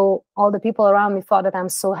 years ago, all the people around me thought that I'm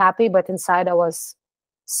so happy, but inside I was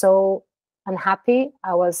so unhappy.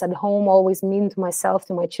 I was at home always mean to myself,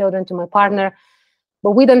 to my children, to my partner.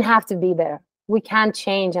 But we don't have to be there. We can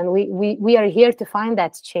change, and we are here to find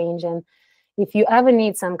that change. And if you ever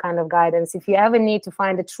need some kind of guidance, if you ever need to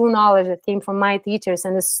find the true knowledge that came from my teachers,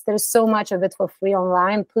 and there's so much of it for free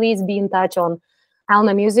online, please be in touch on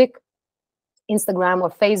Alna Music, Instagram or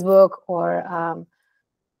Facebook, or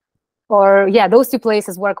yeah, those two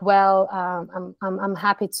places work well. I'm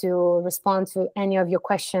happy to respond to any of your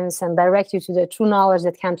questions and direct you to the true knowledge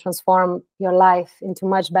that can transform your life into a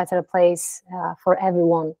much better place for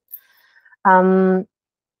everyone. Alna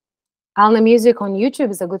Music on YouTube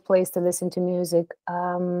is a good place to listen to music.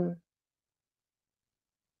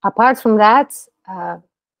 Apart from that,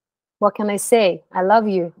 what can I say? I love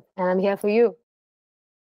you, and I'm here for you.